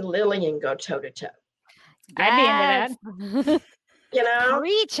Alex and Lillian go toe to toe. I'd be into that.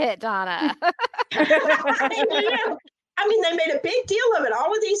 Preach it, Donna. Yeah. I mean, they made a big deal of it.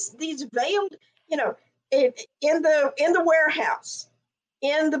 All of these veiled, in the warehouse,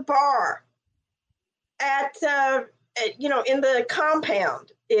 in the bar, at in the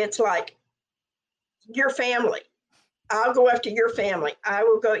compound. It's like your family. I'll go after your family. I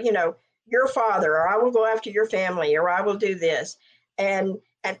will go, your father, or I will go after your family, or I will do this. And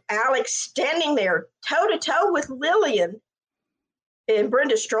Alex standing there toe to toe with Lillian and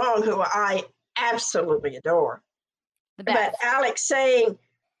Brenda Strong, who I absolutely adore. But Alex saying,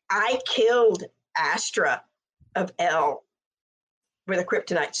 I killed Astra of El with a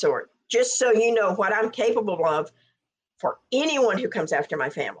kryptonite sword, just so you know what I'm capable of for anyone who comes after my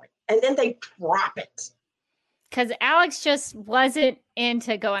family. And then they drop it. Because Alex just wasn't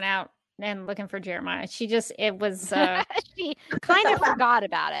into going out and looking for Jeremiah. She kind of forgot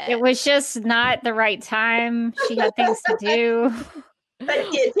about it. It was just not the right time. She had things to do.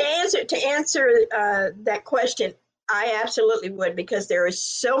 But to answer that question, I absolutely would, because there is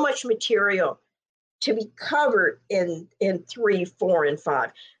so much material to be covered in 3, 4, and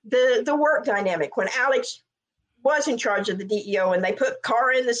 5. The work dynamic, when Alex was in charge of the DEO and they put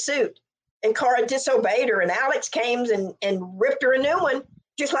Kara in the suit and Kara disobeyed her and Alex came and ripped her a new one,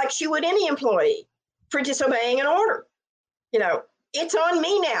 just like she would any employee for disobeying an order. It's on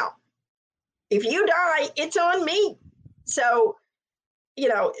me now. If you die, it's on me. So,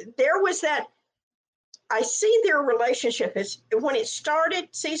 there was that. I see their relationship as when it started,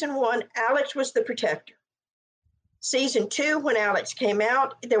 season 1, Alex was the protector. Season 2, when Alex came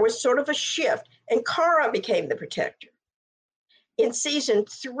out, there was sort of a shift and Kara became the protector. In season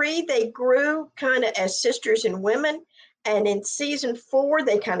 3, they grew kind of as sisters and women. And in season 4,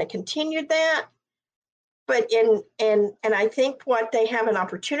 they kind of continued that. But and I think what they have an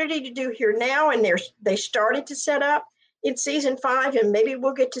opportunity to do here now, and they started to set up in season 5, and maybe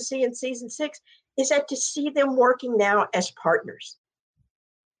we'll get to see in season 6, is that to see them working now as partners.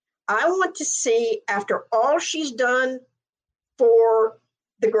 I want to see, after all she's done for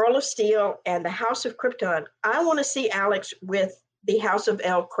the Girl of Steel and the House of Krypton, I want to see Alex with the House of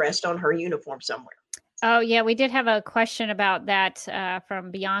El crest on her uniform somewhere. Oh, yeah. We did have a question about that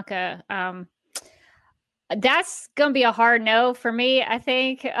from Bianca. That's going to be a hard no for me, I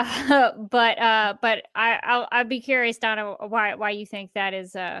think. But I'd be curious, Donna, why you think that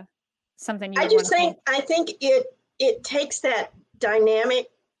is something you I think it takes that dynamic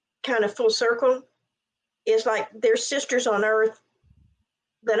kind of full circle. It's like they're sisters on Earth.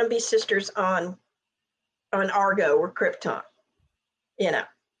 Let them be sisters on Argo or Krypton.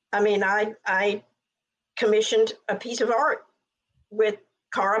 I mean, I commissioned a piece of art with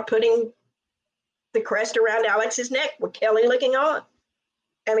Kara putting the crest around Alex's neck with Kelly looking on.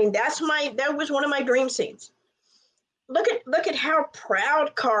 I mean, that was one of my dream scenes. Look at how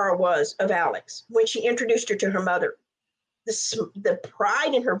proud Kara was of Alex when she introduced her to her mother. The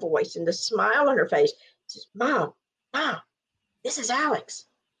pride in her voice and the smile on her face. She says, Mom, this is Alex.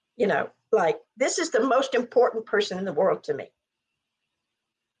 Like, this is the most important person in the world to me.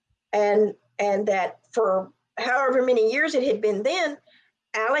 And that for however many years it had been then,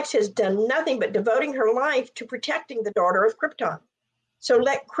 Alex has done nothing but devoting her life to protecting the daughter of Krypton. So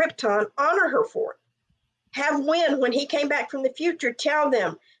let Krypton honor her for it. Have Wynn, when he came back from the future, tell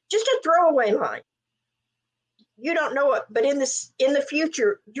them, just a throwaway line. You don't know it, but in the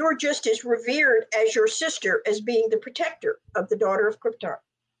future, you're just as revered as your sister as being the protector of the daughter of Krypton.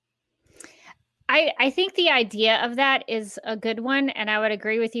 I think the idea of that is a good one. And I would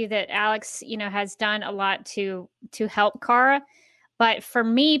agree with you that Alex, has done a lot to help Kara. But for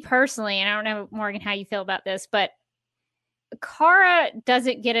me personally, and I don't know, Morgan, how you feel about this, but Kara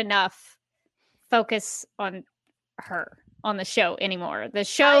doesn't get enough focus on her on the show anymore. The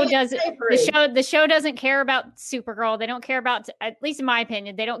show doesn't care about Supergirl. They don't care about, at least in my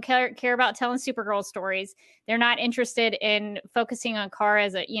opinion, they don't care about telling Supergirl stories. They're not interested in focusing on Kara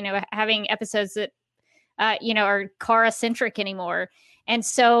as having episodes that are Kara centric anymore. And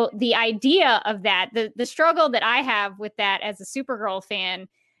so the idea of that, the struggle that I have with that as a Supergirl fan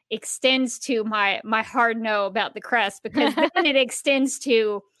extends to my hard no about the crest, because then it extends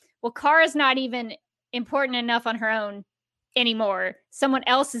to well, Kara's not even important enough on her own anymore. Someone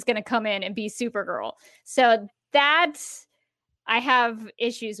else is going to come in and be Supergirl. So that's I have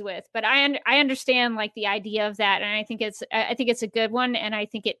issues with, but I understand like the idea of that, and I think it's a good one, and I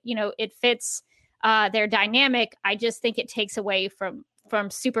think it fits their dynamic. I just think it takes away from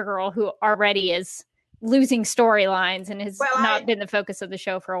Supergirl, who already is losing storylines and has not been the focus of the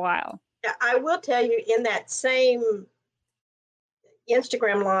show for a while. I will tell you, in that same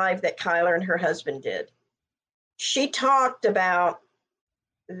Instagram live that Kyler and her husband did, she talked about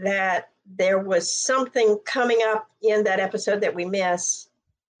that there was something coming up in that episode that we miss,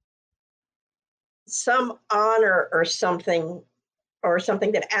 some honor or something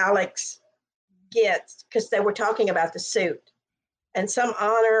that Alex gets, because they were talking about the suit, and some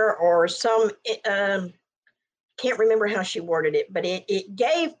honor or some can't remember how she worded it, but it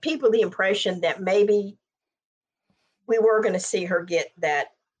gave people the impression that maybe we were going to see her get that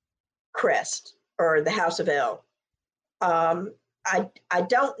crest or the House of L. I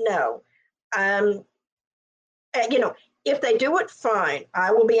don't know. If they do it, fine.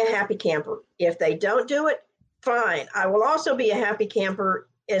 I will be a happy camper. If they don't do it, fine. I will also be a happy camper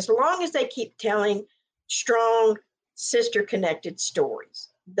as long as they keep telling strong sister-connected stories.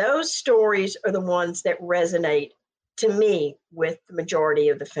 Those stories are the ones that resonate to me with the majority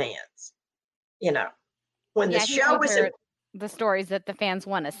of the fans. When the show was the stories that the fans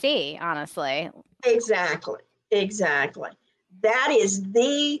want to see, honestly. Exactly. That is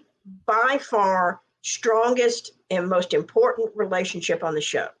the by far strongest and most important relationship on the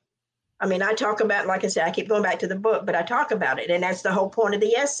show. I mean, I talk about, like I said, I keep going back to the book, but I talk about it, and that's the whole point of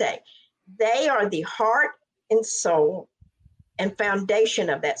the essay. They are the heart and soul and foundation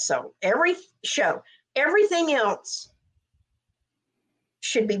of that soul. Every show, everything else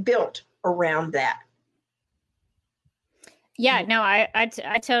should be built around that. Yeah, no, I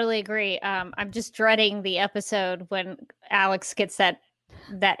totally agree. I'm just dreading the episode when Alex gets that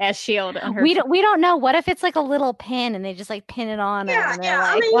S shield on her. We don't know. What if it's like a little pin and they just like pin it on her? And they're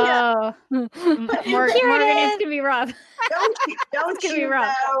like, whoa, Morgan, it's gonna be rough. Don't you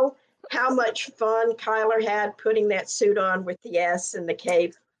know how much fun Kyler had putting that suit on with the S and the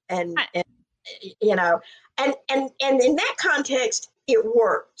cape, and in that context, it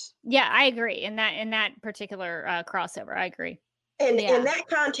worked. Yeah, I agree. In that particular crossover, I agree. And in that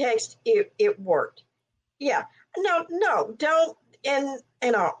context, it worked. Yeah. No, don't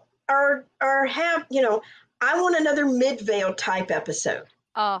or have, I want another Midvale type episode.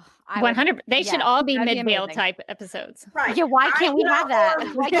 Oh, 100. They should all be Midvale type episodes. Right. Yeah, why can't we have that?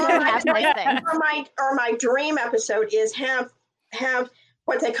 Why can't we have nice things? Or my dream episode is have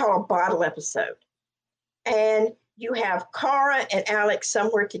what they call a bottle episode. And you have Kara and Alex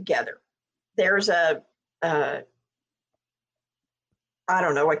somewhere together. There's a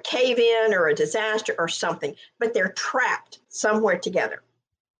cave-in or a disaster or something, but they're trapped somewhere together.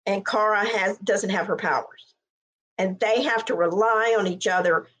 And Kara doesn't have her powers. And they have to rely on each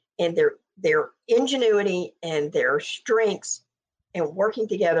other and their ingenuity and their strengths and working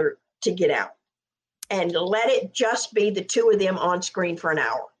together to get out. And let it just be the two of them on screen for an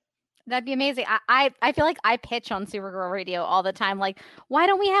hour. That'd be amazing. I feel like I pitch on Supergirl Radio all the time. Like, why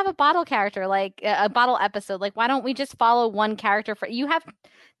don't we have a bottle character, like a bottle episode? Like, why don't we just follow one character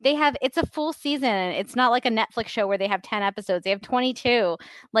it's a full season. It's not like a Netflix show where they have 10 episodes. They have 22.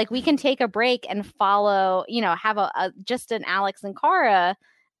 Like, we can take a break and follow, have a just an Alex and Kara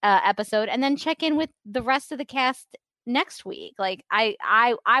episode, and then check in with the rest of the cast next week. Like,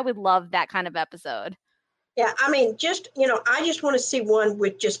 I would love that kind of episode. Yeah, I mean, I just want to see one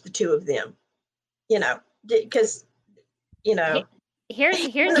with just the two of them, because, here's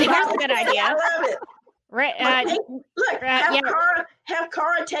a good idea. I love it. Right. Have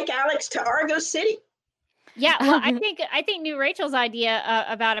Kara take Alex to Argo City. Yeah, well, I think New Rachel's idea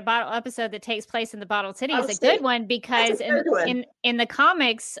about a bottle episode that takes place in the Bottle City is a good one, because in the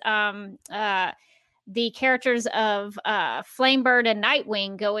comics, the characters of Flamebird and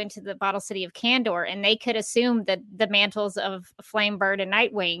Nightwing go into the Bottle City of Kandor, and they could assume that the mantles of Flamebird and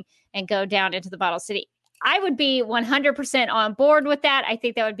Nightwing and go down into the Bottle City. I would be 100% on board with that. I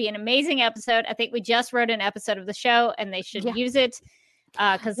think that would be an amazing episode. I think we just wrote an episode of the show, and they should use it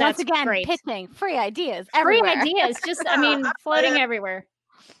because that's great. Pitching free ideas everywhere. Free ideas, just floating everywhere.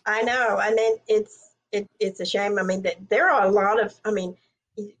 I know, and then it's a shame. I mean, that there are a lot of. I mean,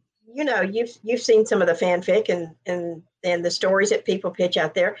 you've seen some of the fanfic and the stories that people pitch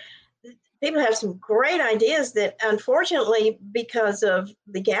out there. People have some great ideas that, unfortunately, because of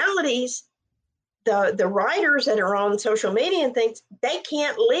legalities, the writers that are on social media and things, they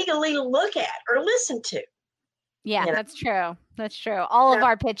can't legally look at or listen to. Yeah, You know? that's true. That's true. All of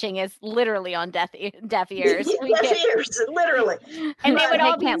our pitching is literally on deaf ears. Deaf ears, literally. And they would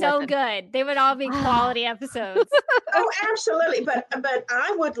all be can't so listen. good. They would all be quality episodes. Oh, absolutely. But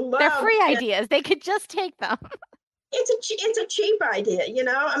I would love. They're free ideas. They could just take them. It's a cheap idea, you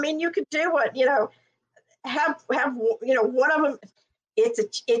know. I mean, you could do what, you know, have you know, one of them. It's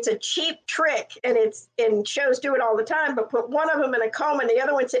a cheap trick, and shows do it all the time. But put one of them in a coma, and the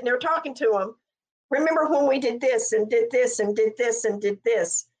other one sitting there talking to them. Remember when we did this and did this and did this and did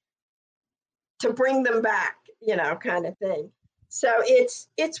this to bring them back, you know, kind of thing. So it's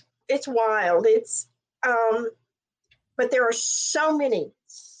wild. It's but there are so many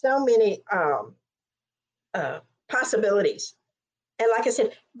possibilities. And like I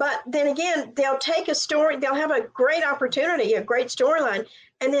said, but then again, they'll take a story, they'll have a great opportunity, a great storyline,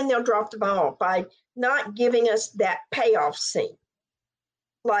 and then they'll drop the ball by not giving us that payoff scene.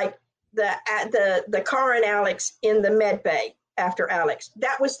 Like the Kara and Alex in the med bay after Alex.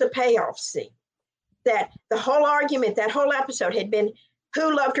 That was the payoff scene. That the whole argument, that whole episode had been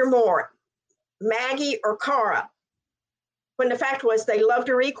who loved her more, Maggie or Kara? When the fact was they loved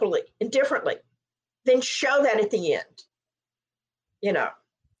her equally and differently. Then show that at the end, you know.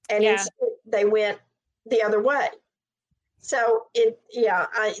 And instead they went the other way. So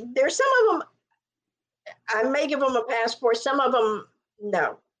there's some of them I may give them a pass for. Some of them,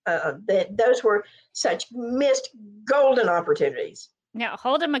 no. Those were such missed golden opportunities. No,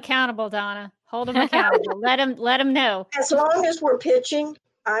 hold them accountable, Donna. Hold them accountable. let them know. As long as we're pitching,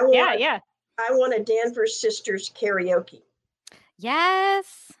 I want a Danvers Sisters karaoke.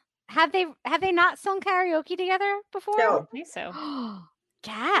 Yes. Have they not sung karaoke together before? No. I think so.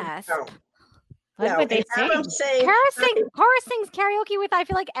 Gasp. No. What would they sing? Kara sings karaoke with, I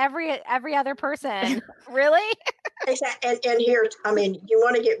feel like, every other person. Really? Exactly. And here, I mean, you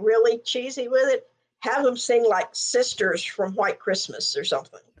want to get really cheesy with it? Have them sing like Sisters from White Christmas or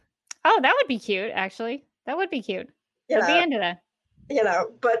something. Oh, that would be cute, actually. That would be cute. I'd be into that. You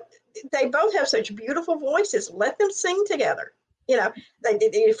know, but they both have such beautiful voices. Let them sing together. You know,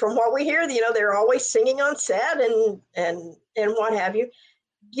 from what we hear, you know, they're always singing on set and what have you.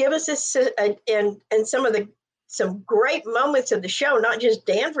 Give us and some great moments of the show, not just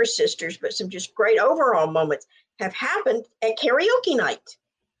Danvers Sisters, but some just great overall moments have happened at karaoke night.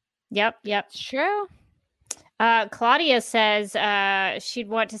 Yep. True. Claudia says she'd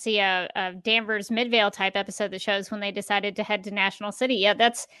want to see a Danvers Midvale type episode that shows when they decided to head to National City. Yeah,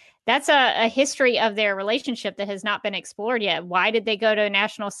 that's a history of their relationship that has not been explored yet. Why did they go to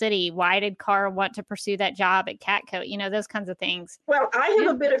National City? Why did Kara want to pursue that job at Catcoat? You know, those kinds of things. Well, I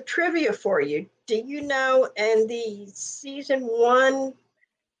have a bit of trivia for you. Do you know in the season 1,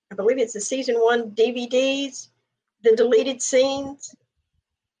 I believe it's the season 1 DVDs, the deleted scenes,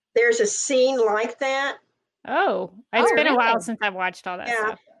 there's a scene like that. Oh, it's been a while since I've watched all that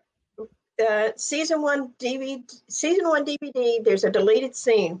stuff. Season 1 DVD, there's a deleted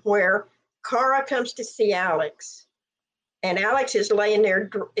scene where Kara comes to see Alex, and Alex is laying there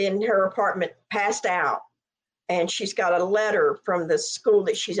in her apartment, passed out, and she's got a letter from the school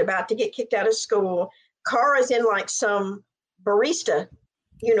that she's about to get kicked out of school. Kara's in like some barista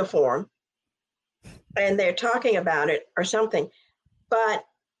uniform, and they're talking about it or something. But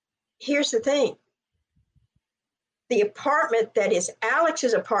here's the thing. The apartment that is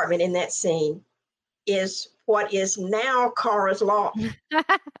Alex's apartment in that scene is what is now Kara's loft.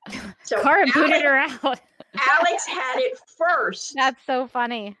 So Kara booted her out. Alex had it first. That's so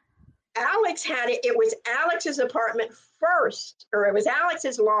funny. Alex had it. It was Alex's apartment first, or it was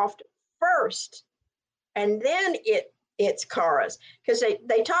Alex's loft first. And then it's Kara's. Because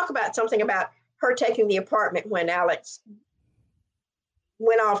they talk about something about her taking the apartment when Alex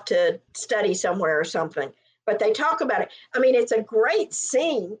went off to study somewhere or something. But they talk about it. I mean, it's a great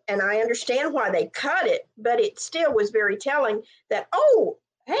scene, and I understand why they cut it, but it still was very telling that, oh,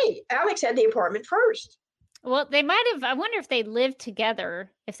 hey, Alex had the apartment first. Well, they might have, I wonder if they lived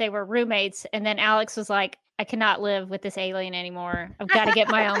together, if they were roommates, and then Alex was like, I cannot live with this alien anymore. I've got to get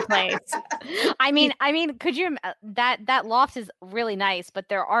my own place. I mean, could you, that loft is really nice, but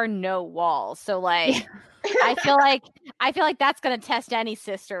there are no walls. So like, I feel like that's going to test any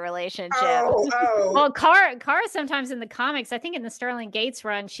sister relationship. Oh. Well, Kara sometimes in the comics, I think in the Sterling Gates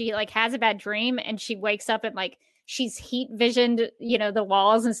run, she like has a bad dream and she wakes up and like she's heat visioned, you know, the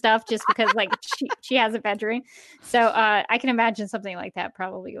walls and stuff just because like she has a bad dream. So I can imagine something like that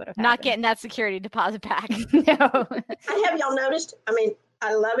probably would have happened. Not getting that security deposit back. No. Have y'all noticed? I mean,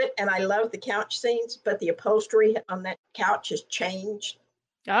 I love it, and I love the couch scenes, but the upholstery on that couch has changed.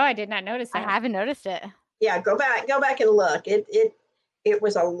 Oh, I did not notice that. I haven't noticed it. Yeah, go back and look. it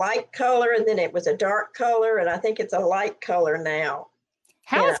was a light color and then it was a dark color, and I think it's a light color now.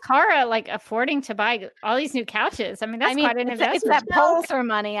 How is Kara like affording to buy all these new couches? I mean, that's quite an investment. It's that Pulitzer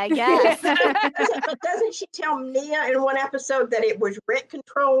money, I guess. But doesn't she tell Nia in one episode that it was rent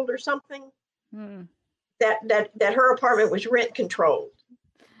controlled or something? That her apartment was rent controlled.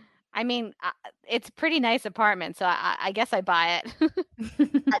 I mean, it's a pretty nice apartment, so I guess I buy it.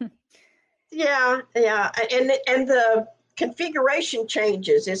 Yeah, and the configuration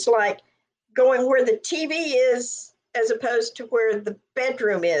changes. It's like going where the TV is as opposed to where the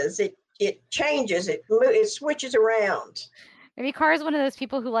bedroom is. It changes. It switches around. Maybe Kara's one of those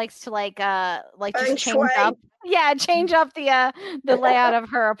people who likes to like just change up. Yeah, change up the layout of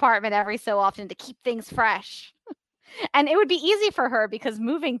her apartment every so often to keep things fresh. And it would be easy for her because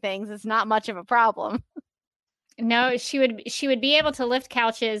moving things is not much of a problem. No, she would be able to lift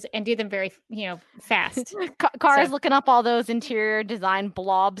couches and do them very, fast. Kara's looking up all those interior design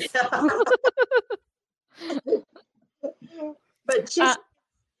blobs. But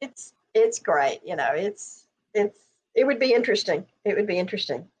it's great. It would be interesting. It would be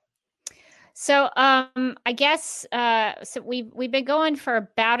interesting. So I guess so we've been going for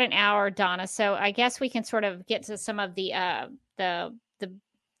about an hour, Donna. So I guess we can sort of get to some of the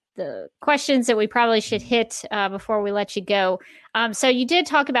questions that we probably should hit before we let you go. So you did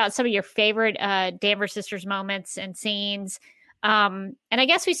talk about some of your favorite Danvers Sisters moments and scenes. And I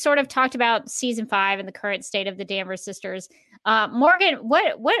guess we sort of talked about season 5 and the current state of the Danvers Sisters. Morgan,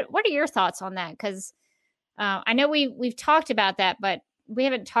 what are your thoughts on that? Because I know we've talked about that, but we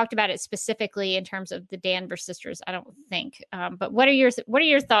haven't talked about it specifically in terms of the Danvers Sisters, I don't think. But what are your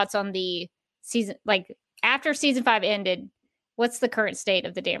thoughts on the season, like after season 5 ended? What's the current state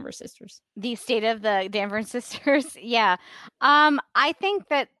of the Danvers Sisters? The state of the Danvers Sisters? Yeah. I think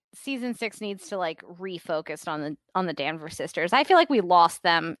that season 6 needs to like refocus on the Danvers Sisters. I feel like we lost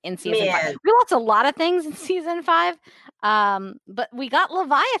them in season 5. We lost a lot of things in season 5. But we got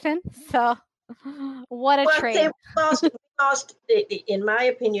Leviathan, so what a trade. We lost, in my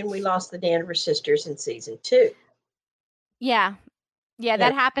opinion, we lost the Danvers Sisters in season 2. Yeah,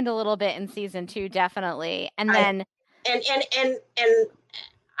 that happened a little bit in season 2, definitely. And then and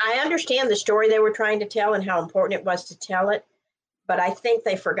I understand the story they were trying to tell and how important it was to tell it, but I think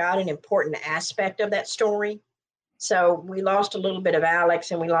they forgot an important aspect of that story. So we lost a little bit of Alex,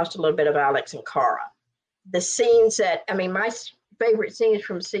 and we lost a little bit of Alex and Kara. The scenes my favorite scenes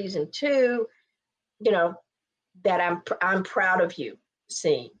from season 2, that I'm proud of you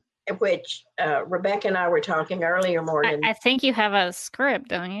scene, which Rebecca and I were talking earlier, Morgan. I think you have a script,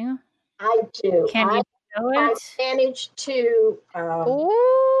 don't you? I do. Can you know it? I managed to copy.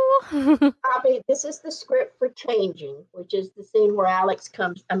 This is the script for Changing, which is the scene where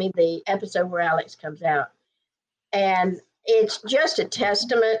the episode where Alex comes out. And it's just a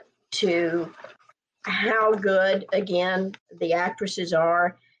testament to how good, again, the actresses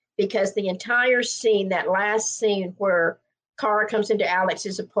are, because the entire scene, that last scene where Kara comes into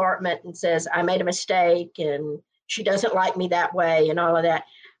Alex's apartment and says, I made a mistake and she doesn't like me that way and all of that,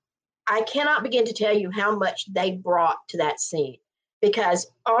 I cannot begin to tell you how much they brought to that scene, because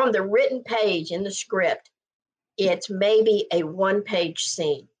on the written page in the script, it's maybe a 1-page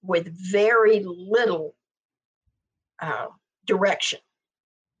scene with very little direction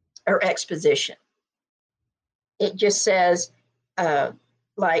or exposition. It just says, it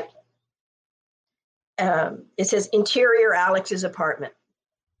says interior Alex's apartment.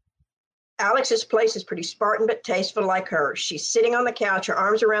 Alex's place is pretty Spartan but tasteful like hers. She's sitting on the couch, her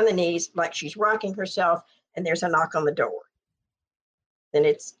arms around the knees, like she's rocking herself, and there's a knock on the door. Then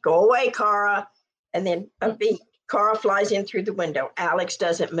it's, go away, Kara. And then a beat. Kara flies in through the window. Alex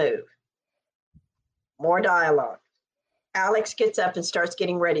doesn't move. More dialogue. Alex gets up and starts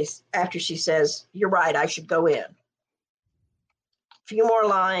getting ready after she says, you're right, I should go in. Few more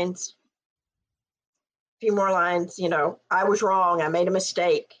lines, I was wrong. I made a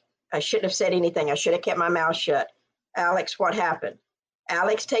mistake. I shouldn't have said anything. I should have kept my mouth shut. Alex, what happened?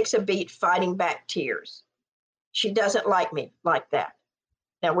 Alex takes a beat, fighting back tears. She doesn't like me like that.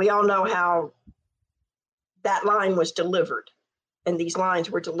 Now, we all know how that line was delivered, and these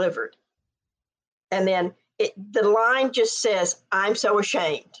lines were delivered. And then the line just says, I'm so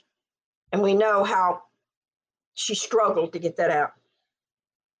ashamed. And we know how she struggled to get that out.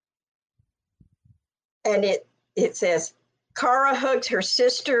 And it says, Kara hugs her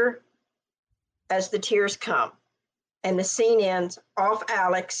sister as the tears come. And the scene ends off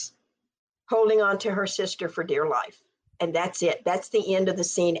Alex holding on to her sister for dear life. And that's it. That's the end of the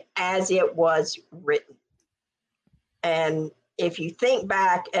scene as it was written. And if you think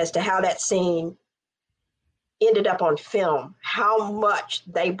back as to how that scene ended up on film, how much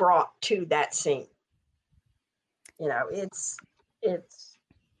they brought to that scene. You know, it's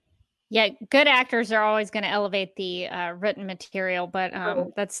Yeah, good actors are always going to elevate the written material, but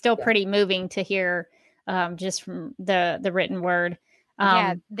that's still pretty moving to hear just from the written word.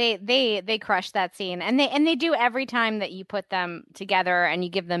 Yeah, they crush that scene, and they do every time that you put them together and you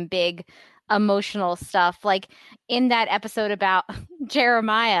give them big emotional stuff. Like in that episode about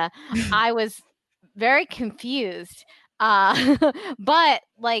Jeremiah, I was very confused. But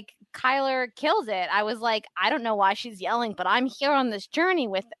like Kyler kills it. I was like, I don't know why she's yelling, but I'm here on this journey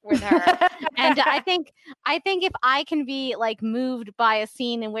with her. And I think if I can be like moved by a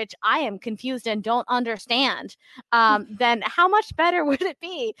scene in which I am confused and don't understand, then how much better would it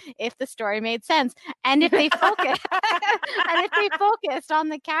be if the story made sense? And if they focused on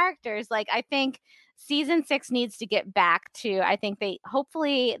the characters, like I think season 6 needs to get back to, I think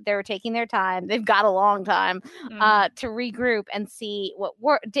hopefully they're taking their time. They've got a long time to regroup and see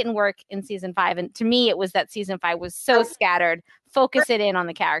what didn't work in season 5. And to me, it was that season 5 was so scattered. Focus it in on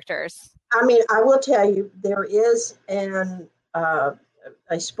the characters. I mean, I will tell you, there is a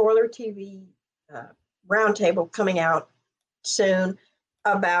spoiler TV roundtable coming out soon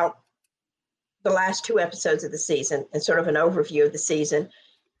about the last 2 episodes of the season and sort of an overview of the season.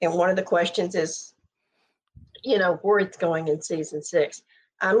 And one of the questions is, you know, where it's going in season 6.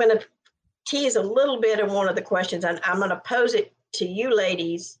 I'm going to tease a little bit of one of the questions, and I'm going to pose it to you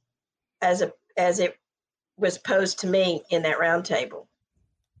ladies as it was posed to me in that roundtable.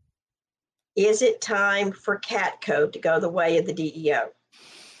 Is it time for Catco to go the way of the DEO?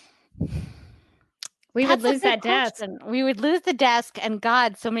 We would lose that desk. We would lose the desk, and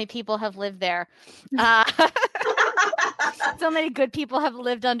God, so many people have lived there. So many good people have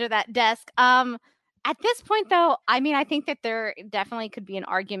lived under that desk. At this point, though, I mean, I think that there definitely could be an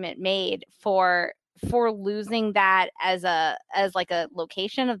argument made for losing that as like a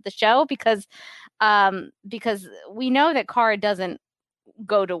location of the show, because we know that Kara doesn't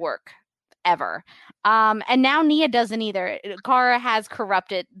go to work ever. And now Nia doesn't either. Kara has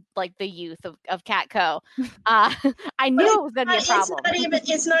corrupted like the youth of Catco. I knew it was going to be a problem.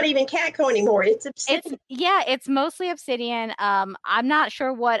 It's not even Catco anymore. It's Obsidian. It's mostly Obsidian. I'm not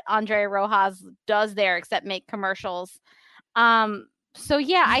sure what Andrea Rojas does there except make commercials. So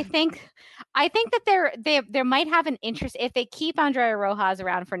yeah, I think that there might have an interest if they keep Andrea Rojas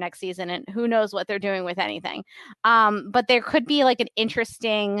around for next season, and who knows what they're doing with anything. But there could be like an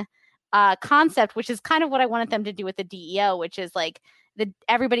interesting concept, which is kind of what I wanted them to do with the DEO, which is like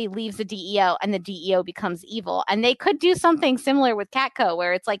everybody leaves the DEO and the DEO becomes evil. And they could do something similar with Catco,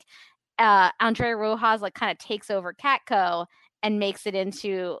 where it's like Andrea Rojas like kind of takes over Catco and makes it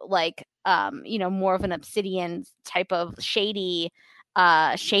into like more of an Obsidian type of shady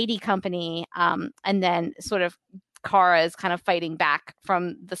company, and then sort of Kara is kind of fighting back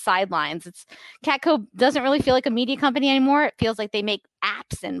from the sidelines. Catco doesn't really feel like a media company anymore. It feels like they make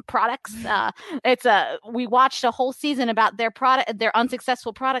apps and products. We watched a whole season about their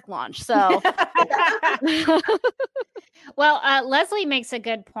unsuccessful product launch. So, well, Leslie makes a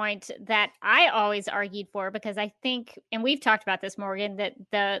good point that I always argued for, because I think, and we've talked about this, Morgan,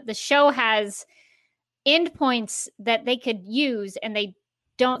 that the show has endpoints that they could use, and they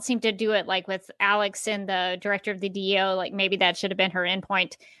don't seem to do it, like with Alex and the director of the DEO. Like maybe that should have been her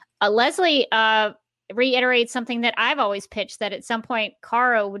endpoint. Leslie reiterates something that I've always pitched, that at some point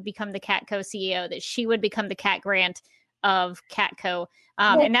Kara would become the Catco CEO, that she would become the Cat Grant of Catco.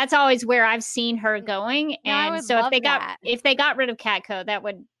 And that's always where I've seen her going. And so if they got rid of Catco,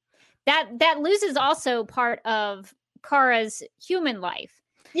 that loses also part of Kara's human life.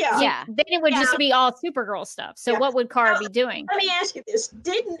 Yeah. Then it would just be all Supergirl stuff. So what would Kara be doing? Let me ask you this.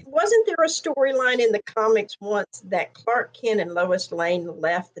 Wasn't there a storyline in the comics once that Clark Kent and Lois Lane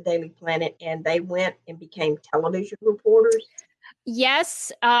left the Daily Planet and they went and became television reporters?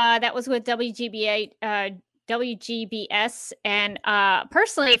 Yes, that was with WGBS. And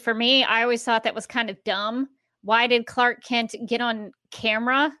personally, for me, I always thought that was kind of dumb. Why did Clark Kent get on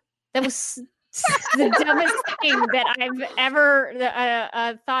camera? That was the dumbest thing that I've ever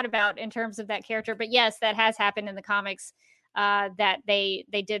thought about in terms of that character. But yes, that has happened in the comics, that they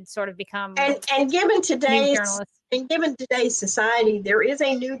did sort of become and given today's society, there is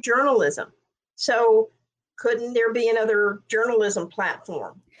a new journalism. So couldn't there be another journalism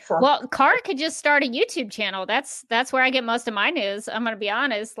platform? Well, Kara could just start a YouTube channel. That's where I get most of my news. I'm going to be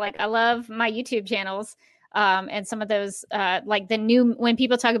honest. Like, I love my YouTube channels. and some of those like the new, when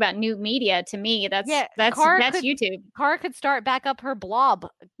people talk about new media, to me that's YouTube. Cara could start back up her blob,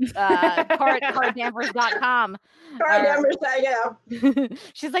 caradanvers.com. Cara Danvers, yeah.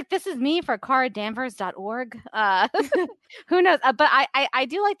 She's like, this is me for caradanvers.org. Who knows? But I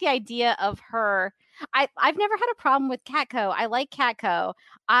do like the idea of her. I've never had a problem with Catco. I like Catco.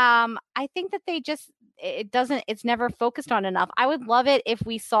 I think that it's never focused on enough. I would love it if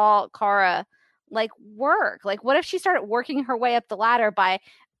we saw Cara like work. Like, what if she started working her way up the ladder by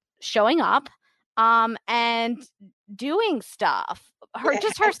showing up and doing stuff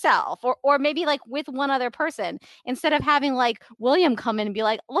just herself, or maybe like with one other person, instead of having like William come in and be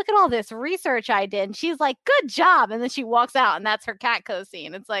like, look at all this research I did, and she's like, good job, and then she walks out and that's her Catco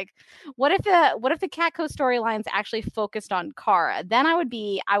scene. It's like, what if the Catco storylines actually focused on Cara? Then I would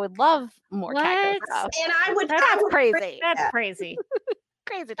love more Catco stuff. And that's crazy. That's crazy.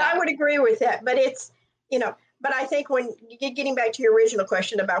 Crazy. I would agree with that, but it's, but I think when you getting back to your original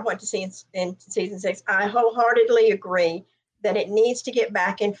question about what to see in season 6, I wholeheartedly agree that it needs to get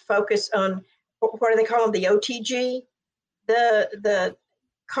back and focus on, what do they call them, the OTG, the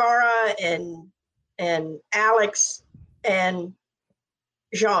Cara and Alex and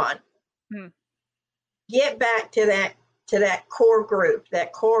Jean. Get back to that core group,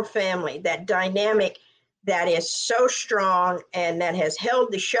 that core family, that dynamic that is so strong and that has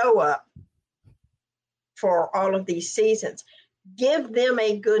held the show up for all of these seasons. Give them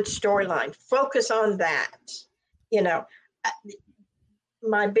a good storyline. Focus on that.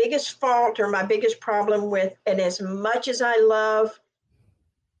 My biggest fault or my biggest problem with, and as much as I love,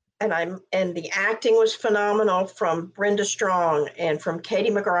 and the acting was phenomenal from Brenda Strong and from Katie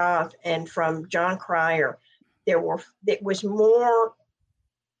McGrath and from John Cryer, it was more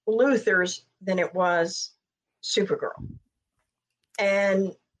Luther's than it was Supergirl.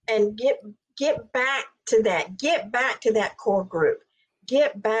 And get back to that. Get back to that core group.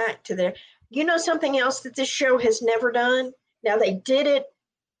 Get back to there. Something else that this show has never done? Now, they did it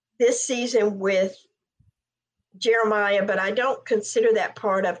this season with Jeremiah, but I don't consider that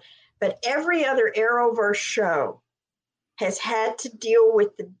part of. But every other Arrowverse show has had to deal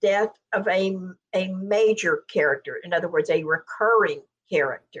with the death of a major character. In other words, a recurring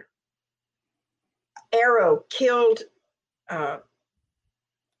character. Arrow killed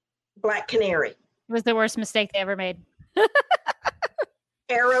Black Canary. It was the worst mistake they ever made.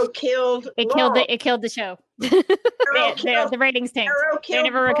 Arrow killed. It killed the show. The ratings tanked. They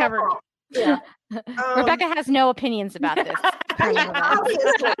never recovered. Yeah. Rebecca has no opinions about this.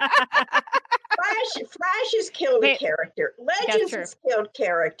 Obviously. Flash has killed a character. Legends has killed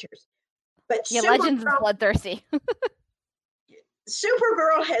characters. But Legends is bloodthirsty.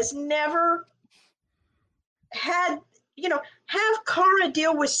 Supergirl has never had, have Cara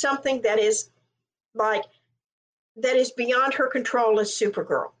deal with something that is beyond her control as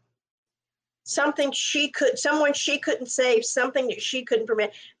Supergirl. Someone she couldn't save, something that she couldn't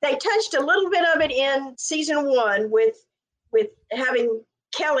prevent. They touched a little bit of it in season 1 with having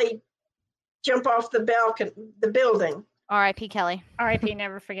Kelly jump off the building. R.I.P. Kelly. R.I.P.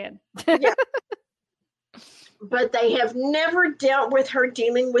 Never forget. Yeah. But they have never dealt with her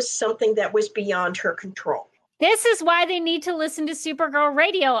dealing with something that was beyond her control. This is why they need to listen to Supergirl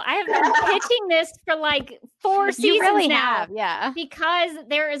Radio. I have been pitching this for like 4 seasons really now. Have, yeah. Because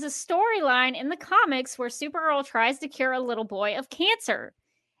there is a storyline in the comics where Supergirl tries to cure a little boy of cancer.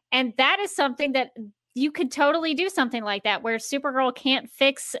 And that is something that you could totally do something like that, where Supergirl can't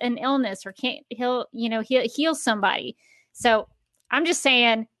fix an illness or can't heal somebody. So I'm just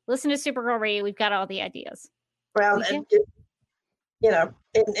saying, listen to Supergirl Radio. We've got all the ideas. Well, and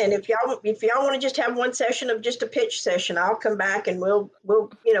if y'all want to just have one session of just a pitch session, I'll come back and we'll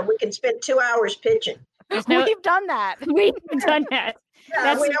we can spend 2 hours pitching. We've done that. We've done that.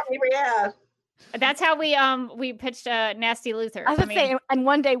 Yeah, we have. That's how we pitched Nasty Luther. I was saying, and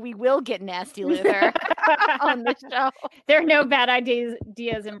one day we will get Nasty Luther on the show. There are no bad ideas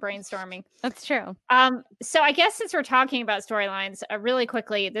in brainstorming. That's true. So I guess since we're talking about storylines, really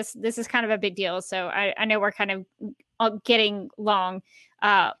quickly, this is kind of a big deal. So I know we're kind of getting long,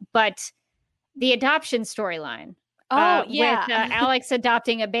 but the adoption storyline. With Alex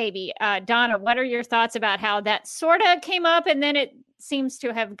adopting a baby. Donna, what are your thoughts about how that sort of came up and then it seems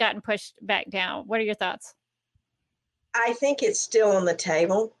to have gotten pushed back down? What are your thoughts? I think it's still on the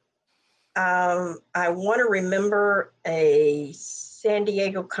table. I want to remember a San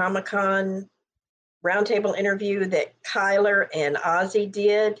Diego Comic-Con roundtable interview that Kyler and Ozzy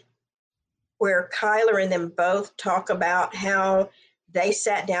did, where Kyler and them both talk about how they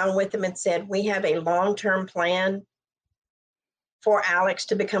sat down with them and said, we have a long-term plan for Alex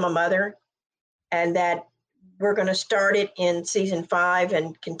to become a mother, and that we're going to start it in season 5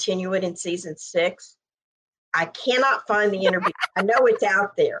 and continue it in season 6. I cannot find the interview. I know it's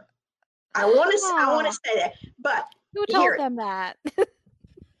out there. I want to say that, but who told them that?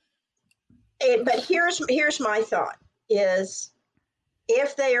 But here's my thought: is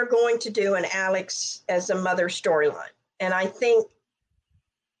if they are going to do an Alex as a mother storyline, and I think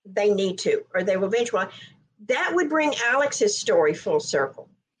they need to, or they will eventually, that would bring Alex's story full circle.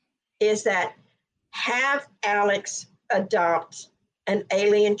 Is that have Alex adopt an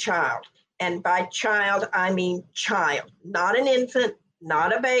alien child. And by child, I mean child, not an infant,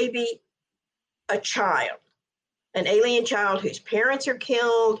 not a baby, a child, an alien child whose parents are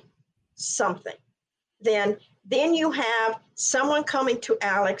killed, something. Then you have someone coming to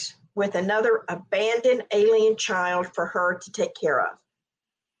Alex with another abandoned alien child for her to take care of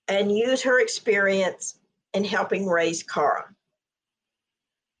and use her experience in helping raise Kara.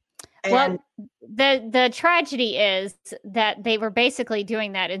 And the tragedy is that they were basically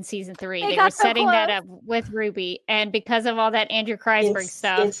doing that in season 3. They were setting that up with Ruby, and because of all that Andrew Kreisberg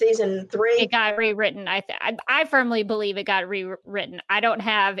stuff in season 3, it got rewritten. I firmly believe it got rewritten. I don't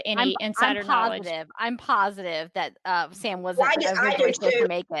have any insider knowledge. I'm positive that Sam wasn't originally supposed to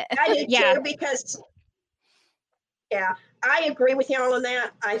make it. I did too, because I agree with y'all on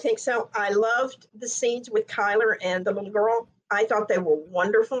that. I think so. I loved the scenes with Kyler and the little girl. I thought they were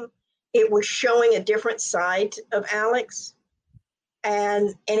wonderful. It was showing a different side of Alex,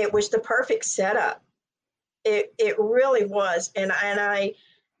 and it was the perfect setup. It really was, and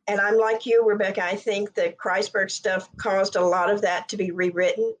I'm like you, Rebecca. I think the Kreisberg stuff caused a lot of that to be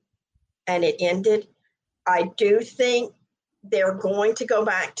rewritten, and it ended. I do think they're going to go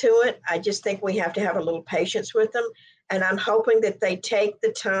back to it. I just think we have to have a little patience with them, and I'm hoping that they take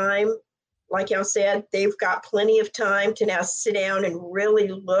the time. Like y'all said, they've got plenty of time to now sit down and really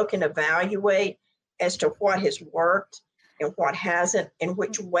look and evaluate as to what has worked and what hasn't, and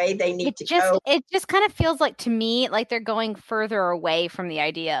which way they need to go. It just kind of feels like, to me, like they're going further away from the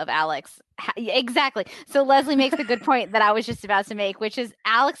idea of Alex. Exactly. So Leslie makes the good point that I was just about to make, which is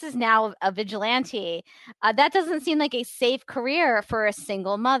Alex is now a vigilante. That doesn't seem like a safe career for a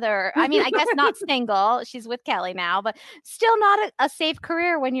single mother. I mean, I guess not single. She's with Kelly now, but still not a safe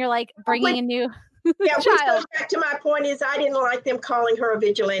career when you're like bringing a new which goes back to my point is I didn't like them calling her a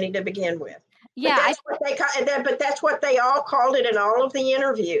vigilante to begin with. Yeah, but that's what they all called it in all of the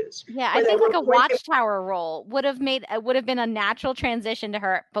interviews. Yeah, I think like a watchtower role would have been a natural transition to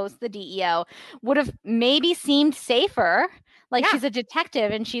her post the DEO. Would have maybe seemed safer. Like she's a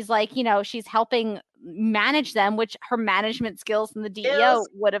detective and she's like, she's helping manage them, which her management skills in the DEO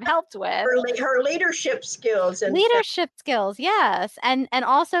would have helped with. Her leadership skills. Skills, yes. And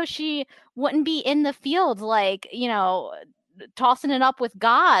also she wouldn't be in the field like, tossing it up with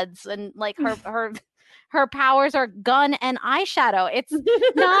gods, and like her powers are gun and eyeshadow. It's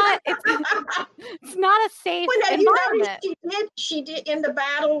not a safe environment. She did in the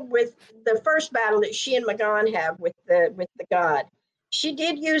battle with the first battle that she and Magan have with the god. She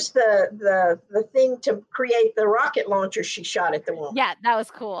did use the thing to create the rocket launcher she shot at the woman. Yeah, that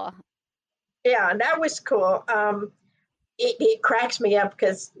was cool. Yeah, that was cool. It cracks me up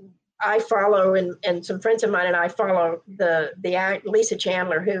because I follow, and some friends of mine and I follow the Lisa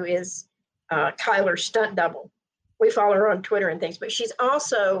Chandler, who is Kyler's stunt double. We follow her on Twitter and things, but she's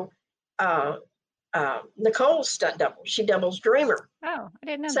also Nicole's stunt double. She doubles Dreamer. Oh, I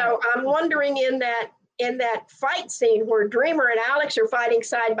didn't know. So that. I'm wondering in that fight scene where Dreamer and Alex are fighting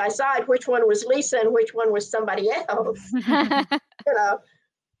side by side, which one was Lisa and which one was somebody else.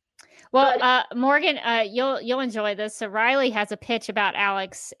 Well, Morgan, you'll enjoy this. So Riley has a pitch about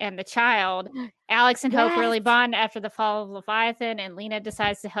Alex and the child. Alex and Hope really bond after the fall of Leviathan, and Lena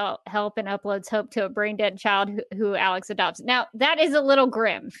decides to help and uploads Hope to a brain-dead child who Alex adopts. Now, that is a little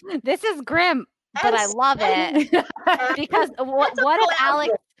grim. This is grim, but I love it. Because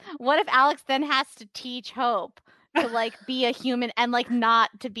what if Alex then has to teach Hope to like be a human and like not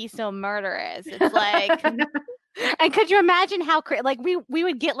to be so murderous? It's like... And could you imagine how we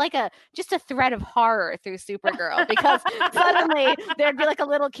would get like just a thread of horror through Supergirl, because suddenly there'd be like a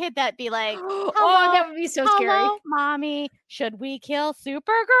little kid that'd be like, oh, that would be so scary. Mommy, should we kill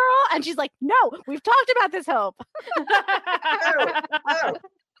Supergirl? And she's like, no, we've talked about this, Hope. Oh.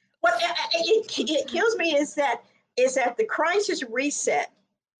 What it kills me is that the Crisis Reset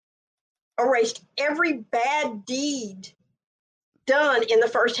erased every bad deed done in the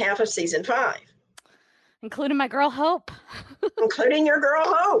first half of season 5. Including my girl Hope. Including your girl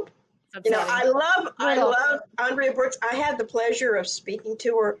Hope. I love Andrea Brooks. I had the pleasure of speaking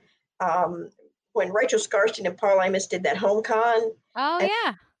to her when Rachel Skarsten and Paul Amos did that HomeCon. Oh,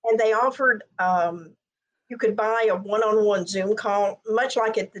 yeah. And they offered you could buy a one-on-one Zoom call, much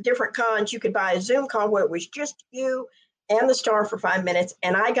like at the different cons, you could buy a Zoom call where it was just you and the star for 5 minutes.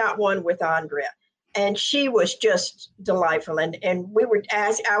 And I got one with Andrea, and she was just delightful. And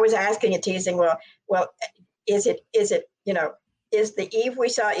I was asking and teasing, well, is it, is the Eve we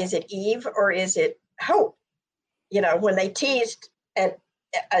saw, is it Eve or is it Hope? When they teased at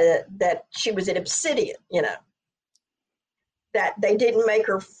that she was an Obsidian, that they didn't make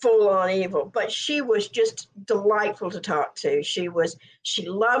her full on evil, but she was just delightful to talk to. She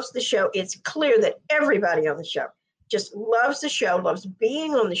loves the show. It's clear that everybody on the show just loves the show, loves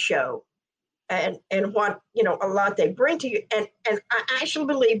being on the show, and what, a lot they bring to you. And I actually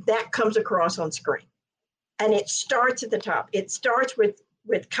believe that comes across on screen. And it starts at the top. It starts with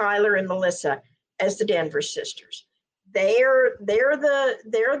Kyler and Melissa as the Denver sisters. They're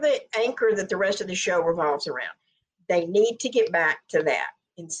the anchor that the rest of the show revolves around. They need to get back to that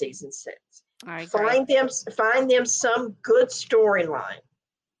in season 6. Find them some good storyline,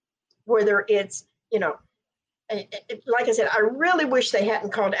 whether it's, like I said, I really wish they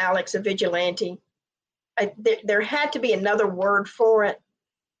hadn't called Alex a vigilante. There had to be another word for it,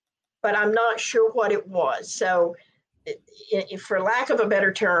 but I'm not sure what it was. So for lack of a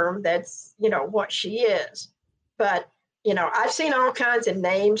better term, that's, what she is. But, I've seen all kinds of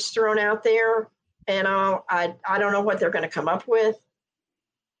names thrown out there, and I don't know what they're going to come up with.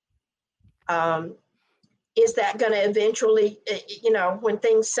 Is that going to eventually, when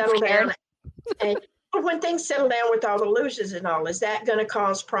things settle down, and when things settle down with all the losers and all, is that going to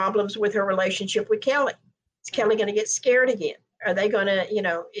cause problems with her relationship with Kelly? Is Kelly going to get scared again? Are they going to,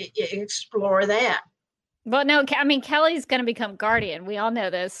 explore that? Well, no, Kelly's going to become Guardian. We all know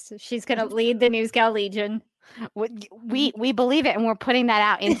this. She's going to lead the New Scout Legion. We believe it, and we're putting that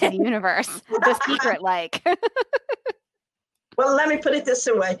out into the universe. The secret, Well, let me put it this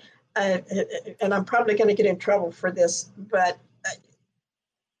way, and I'm probably going to get in trouble for this, but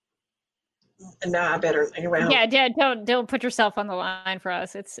no, I better anyway. Yeah, don't put yourself on the line for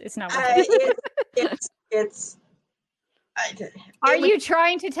us. It's not worth it. Are you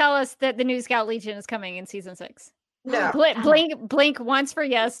trying to tell us that the New Scout Legion is coming in season 6? No. Blink once for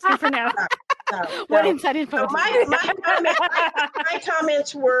yes, two for no. No. What inside info? So my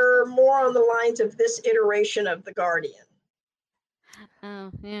comments were more on the lines of this iteration of the Guardian.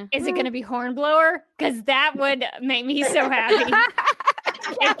 Oh, yeah. Is it going to be Hornblower? Because that would make me so happy.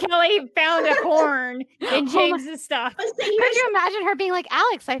 If Kelly found a horn in James's stuff. Could you imagine her being like,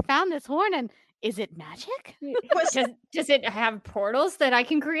 Alex, I found this horn, and is it magic? Does it have portals that I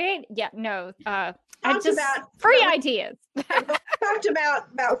can create? Yeah, no. Free ideas. Talked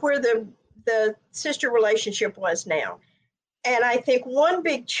about where the sister relationship was now. And I think one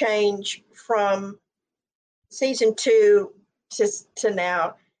big change from season 2 to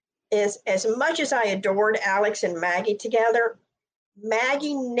now is, as much as I adored Alex and Maggie together,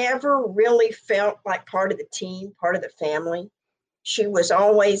 Maggie never really felt like part of the team, part of the family. She was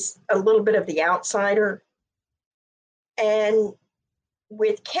always a little bit of the outsider. And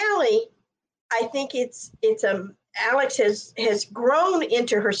with Kelly, I think Alex has grown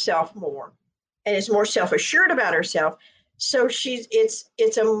into herself more and is more self-assured about herself. So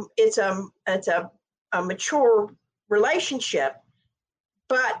it's a mature relationship.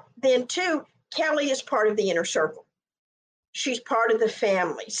 But then too, Kelly is part of the inner circle. She's part of the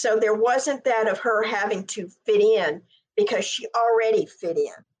family. So there wasn't that of her having to fit in, because she already fit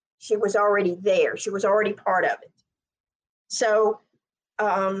in. She was already there. She was already part of it. So,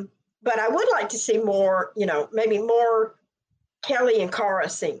 but I would like to see more, maybe more Kelly and Cara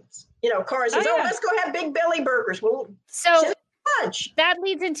scenes. Cara says, let's go have Big Belly burgers. Well, so lunch. That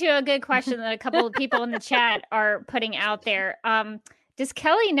leads into a good question that a couple of people in the chat are putting out there. Does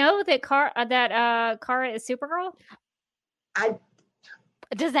Kelly know that Cara is Supergirl?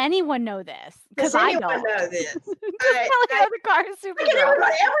 Does anyone know this? Does anyone know this? Kelly know the Cara is Supergirl?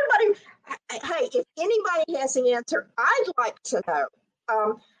 Everybody. Hey, if anybody has an answer, I'd like to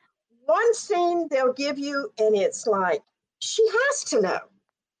know. One scene they'll give you, and it's like, she has to know.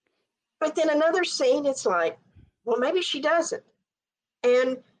 But then another scene, it's like, well, maybe she doesn't.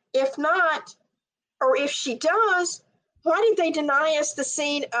 And if not, or if she does, why did they deny us the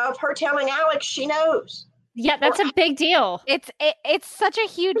scene of her telling Alex she knows? Yeah, that's a big deal. It's such a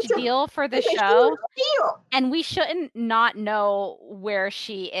huge deal for the show, and we shouldn't not know where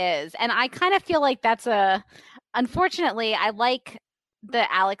she is. And I kind of feel like unfortunately, I like the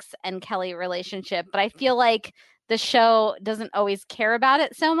Alex and Kelly relationship, but I feel like the show doesn't always care about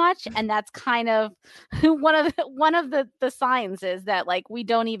it so much, and that's kind of one of the signs is that, like, we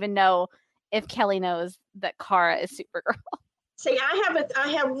don't even know if Kelly knows that Cara is Supergirl. See,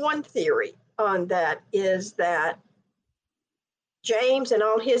 I have one theory. on that is that James and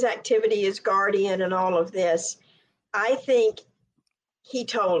all his activity as guardian and all of this, I think he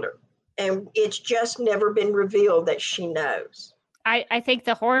told her, and it's just never been revealed that she knows. I think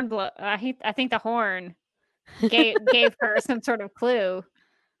the horn I think the horn gave her some sort of clue.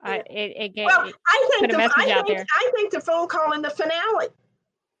 It gave put a message out there. I think the phone call in the finale,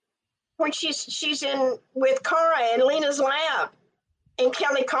 when she's in with Kara in Lena's lab, and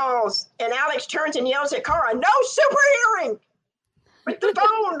Kelly calls, and Alex turns and yells at Kara, "No super hearing!" With the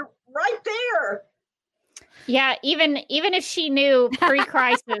phone right there. Yeah, even if she knew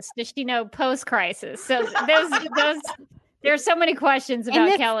pre-crisis, does she know post-crisis? So there's so many questions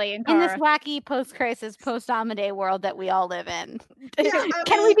about Kelly and Kara. In this wacky post-crisis, post-Amadeus world that we all live in. Yeah,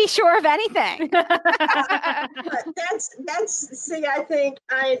 can we be sure of anything? That's see, I think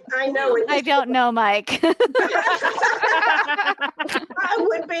I know it. I don't know, Mike. I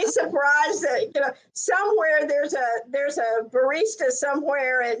would be surprised that somewhere there's a barista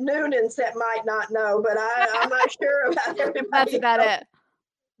somewhere at Noonan's that might not know, but I'm not sure about everybody. That's about it.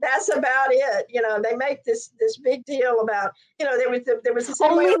 That's about it. They make this big deal about, there was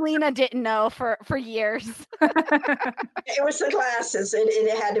only Lena didn't know for years. It was the glasses.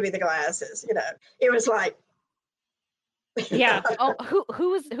 It had to be the glasses. It was like. Yeah. Oh,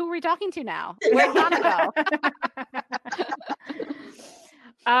 who are we talking to now? Where'd Donna go?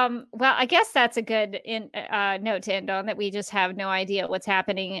 Well, I guess that's a good note to end on, that we just have no idea what's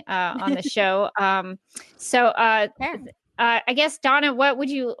happening on the show. I guess, Donna, what would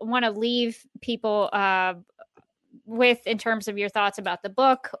you want to leave people with in terms of your thoughts about the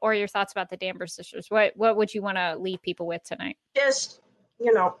book or your thoughts about the Danvers sisters? What would you want to leave people with tonight? Just,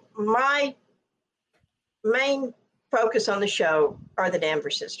 my main focus on the show are the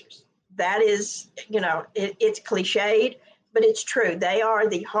Danvers sisters. That is, it's cliched, but it's true. They are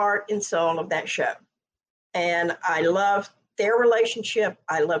the heart and soul of that show. And I love their relationship.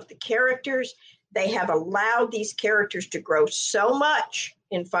 I love the characters. They have allowed these characters to grow so much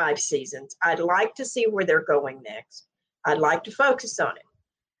in 5 seasons. I'd like to see where they're going next. I'd like to focus on it.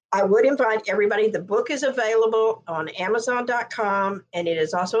 I would invite everybody. The book is available on Amazon.com, and it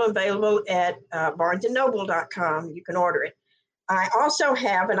is also available at BarnesandNoble.com. You can order it. I also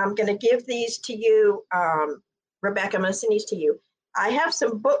have, and I'm going to give these to you, Rebecca, I'm going to send these to you. I have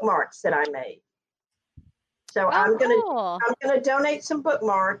some bookmarks that I made. So I'm going to donate some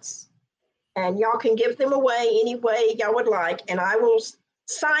bookmarks. And y'all can give them away any way y'all would like, and I will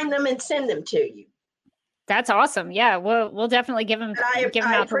sign them and send them to you. That's awesome. Yeah, we'll definitely give them. I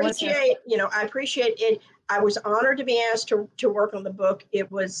appreciate it. I was honored to be asked to work on the book. It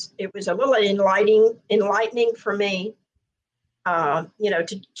was a little enlightening for me. To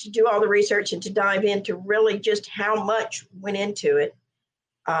do all the research and to dive into really just how much went into it.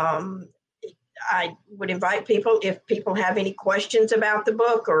 I would invite people, if people have any questions about the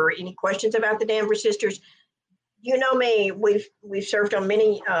book or any questions about the Danvers sisters. You know me, we've served on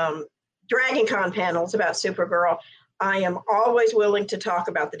many Dragon Con panels about Supergirl. I am always willing to talk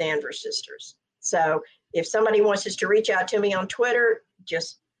about the Danvers sisters. So if somebody wants us to reach out to me on Twitter,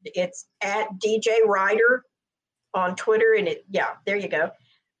 it's at DJ Ryder on Twitter, and there you go.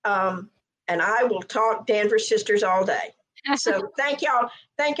 And I will talk Danvers sisters all day. So thank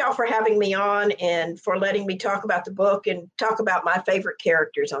y'all for having me on and for letting me talk about the book and talk about my favorite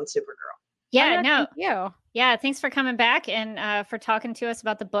characters on Supergirl. Yeah, no. Thank you. Yeah, thanks for coming back and for talking to us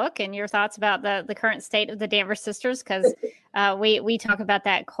about the book and your thoughts about the current state of the Danvers sisters, because we talk about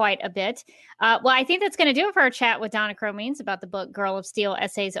that quite a bit. Well, I think that's going to do it for our chat with Donna Crow-Means about the book Girl of Steel,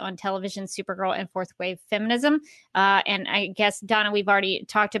 Essays on Television, Supergirl, and Fourth Wave Feminism. And I guess, Donna, we've already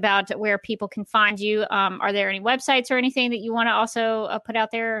talked about where people can find you. Are there any websites or anything that you want to also put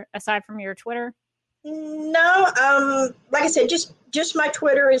out there aside from your Twitter? No, like I said, just my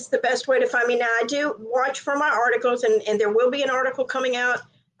Twitter is the best way to find me. Now, I do watch for my articles, and there will be an article coming out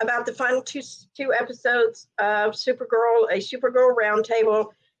about the final two episodes of Supergirl, a Supergirl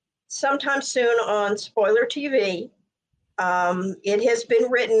roundtable, sometime soon on Spoiler TV. It has been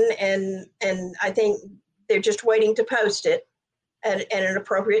written, and I think they're just waiting to post it at an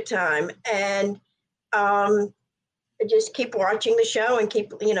appropriate time. And just keep watching the show and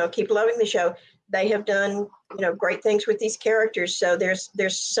keep loving the show. They have done, great things with these characters. So there's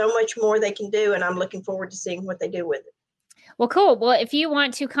so much more they can do, and I'm looking forward to seeing what they do with it. Well, cool. Well, if you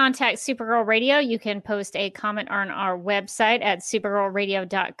want to contact Supergirl Radio, you can post a comment on our website at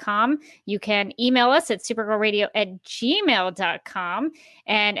supergirlradio.com. You can email us at supergirlradio@gmail.com.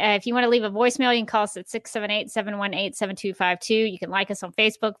 And if you want to leave a voicemail, you can call us at 678-718-7252. You can like us on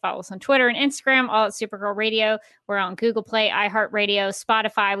Facebook, follow us on Twitter and Instagram, all at Supergirl Radio. We're on Google Play, iHeartRadio,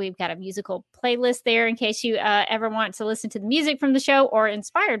 Spotify. We've got a musical playlist there in case you ever want to listen to the music from the show or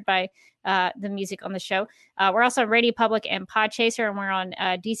inspired by the music on the show. We're also on Radio Public and Podchaser, and we're on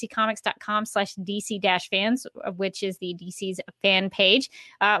dccomics.com/DC-fans, which is the DC's fan page.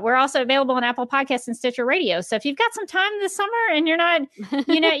 We're also available on Apple Podcasts and Stitcher Radio. So if you've got some time this summer and you're not,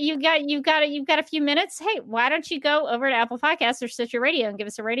 you've got a few minutes, hey, why don't you go over to Apple Podcasts or Stitcher Radio and give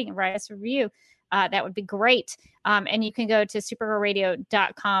us a rating and write us a review? That would be great. And you can go to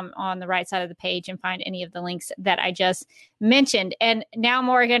supergirlradio.com on the right side of the page and find any of the links that I just mentioned. And now,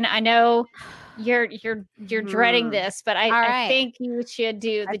 Morgan, I know you're dreading this, but I think you should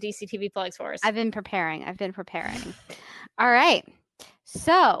do the DC TV plugs for us. I've been preparing. All right.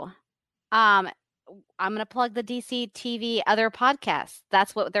 So, I'm going to plug the DC TV other podcasts.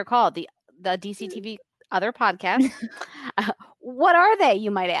 That's what they're called. The DC TV other podcasts. What are they,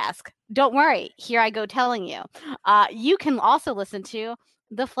 you might ask? Don't worry. Here I go telling you. You can also listen to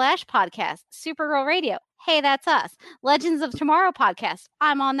the Flash podcast, Supergirl Radio. Hey, that's us. Legends of Tomorrow podcast.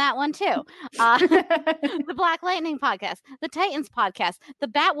 I'm on that one too. The Black Lightning podcast, the Titans podcast, the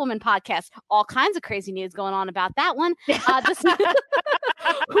Batwoman podcast. All kinds of crazy news going on about that one. Who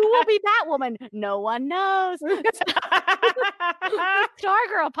will be Batwoman? No one knows.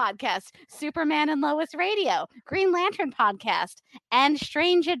 Stargirl podcast, Superman and Lois Radio, Green Lantern podcast, and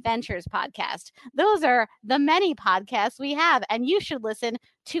Strange Adventures podcast. Those are the many podcasts we have, and you should listen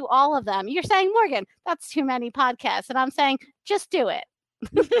to all of them. You're saying, Morgan, that's too many podcasts. And I'm saying, just do it.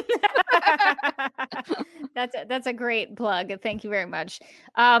 That's a great plug. Thank you very much.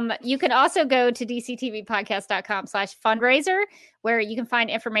 You can also go to dctvpodcast.com/fundraiser, where you can find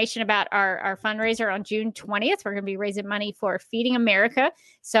information about our fundraiser on June 20th. We're going to be raising money for Feeding America.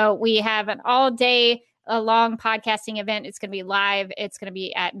 So we have an all-day long podcasting event. It's going to be live. It's going to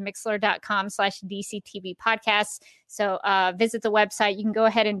be at mixler.com/DCTV podcasts. So visit the website. You can go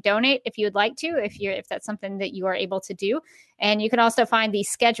ahead and donate if you would like to, if that's something that you are able to do. And you can also find the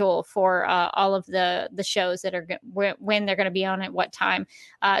schedule for all of the shows that are when they're going to be on at what time.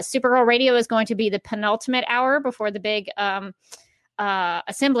 Supergirl Radio is going to be the penultimate hour before the big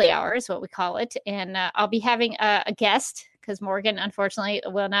assembly hour is what we call it. And I'll be having a guest, because Morgan, unfortunately,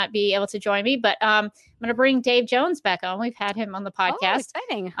 will not be able to join me. But I'm going to bring Dave Jones back on. We've had him on the podcast.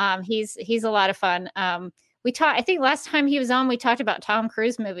 Oh, exciting. He's a lot of fun. I think last time he was on, we talked about Tom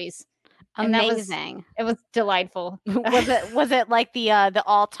Cruise movies. Amazing. It was delightful. Was it like the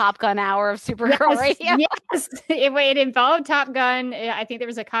all Top Gun hour of Supergirl Radio? Yes. It involved Top Gun. I think there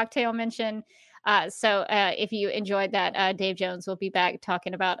was a cocktail mention. So if you enjoyed that, Dave Jones will be back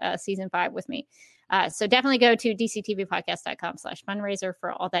talking about season 5 with me. So definitely go to dctvpodcast.com/fundraiser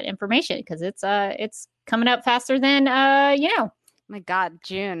for all that information, because it's coming up faster than My God,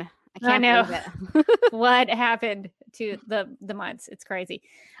 June. I can't believe it. What happened to the months? It's crazy.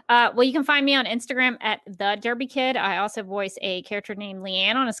 Well, you can find me on Instagram at The Derby Kid. I also voice a character named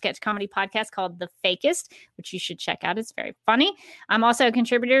Leanne on a sketch comedy podcast called The Fakest, which you should check out. It's very funny. I'm also a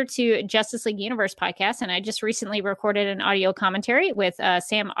contributor to Justice League Universe podcast, and I just recently recorded an audio commentary with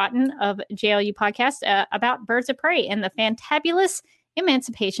Sam Otten of JLU podcast about Birds of Prey and the fantabulous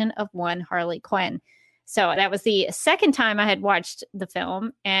emancipation of one Harley Quinn. So that was the second time I had watched the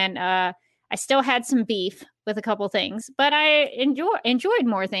film, and I still had some beef with a couple things, but I enjoyed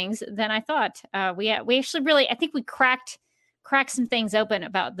more things than I thought. We actually really, I think we cracked some things open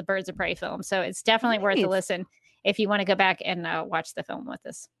about the Birds of Prey film. So it's definitely worth a listen if you want to go back and watch the film with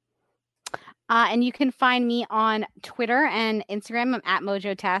us. And you can find me on Twitter and Instagram. I'm at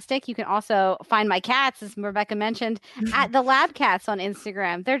Mojotastic. You can also find my cats, as Rebecca mentioned, at the Lab Cats on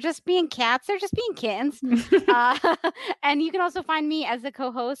Instagram. They're just being cats. They're just being kittens. And you can also find me as the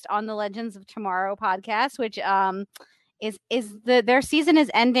co-host on the Legends of Tomorrow podcast, which their season is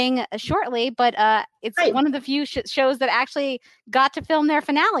ending shortly, but it's one of the few shows that actually got to film their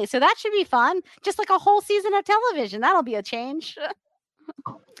finale. So that should be fun. Just like a whole season of television. That'll be a change.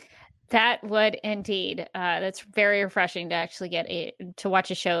 That would indeed. That's very refreshing to actually to watch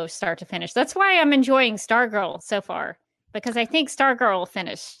a show start to finish. That's why I'm enjoying Stargirl so far, because I think Stargirl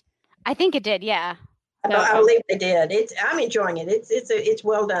finished. I think it did, yeah. So, I believe they did. I'm enjoying it. It's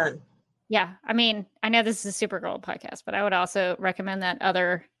well done. Yeah, I mean, I know this is a Supergirl podcast, but I would also recommend that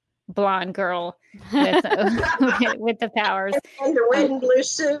other blonde girl with with the powers and the red and blue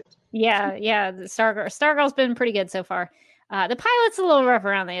suit. Yeah. Stargirl's been pretty good so far. The pilot's a little rough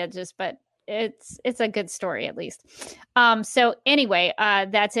around the edges, but it's a good story at least. So anyway,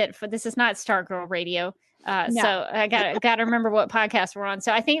 that's it for this. Is not Stargirl Radio. No. So I gotta remember what podcast we're on.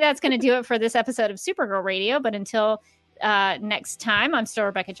 So I think that's going to do it for this episode of Supergirl Radio. But until next time, I'm still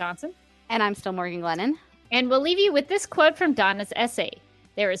Rebecca Johnson. And I'm still Morgan Glennon. And we'll leave you with this quote from Donna's essay.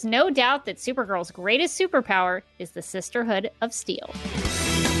 There is no doubt that Supergirl's greatest superpower is the Sisterhood of Steel.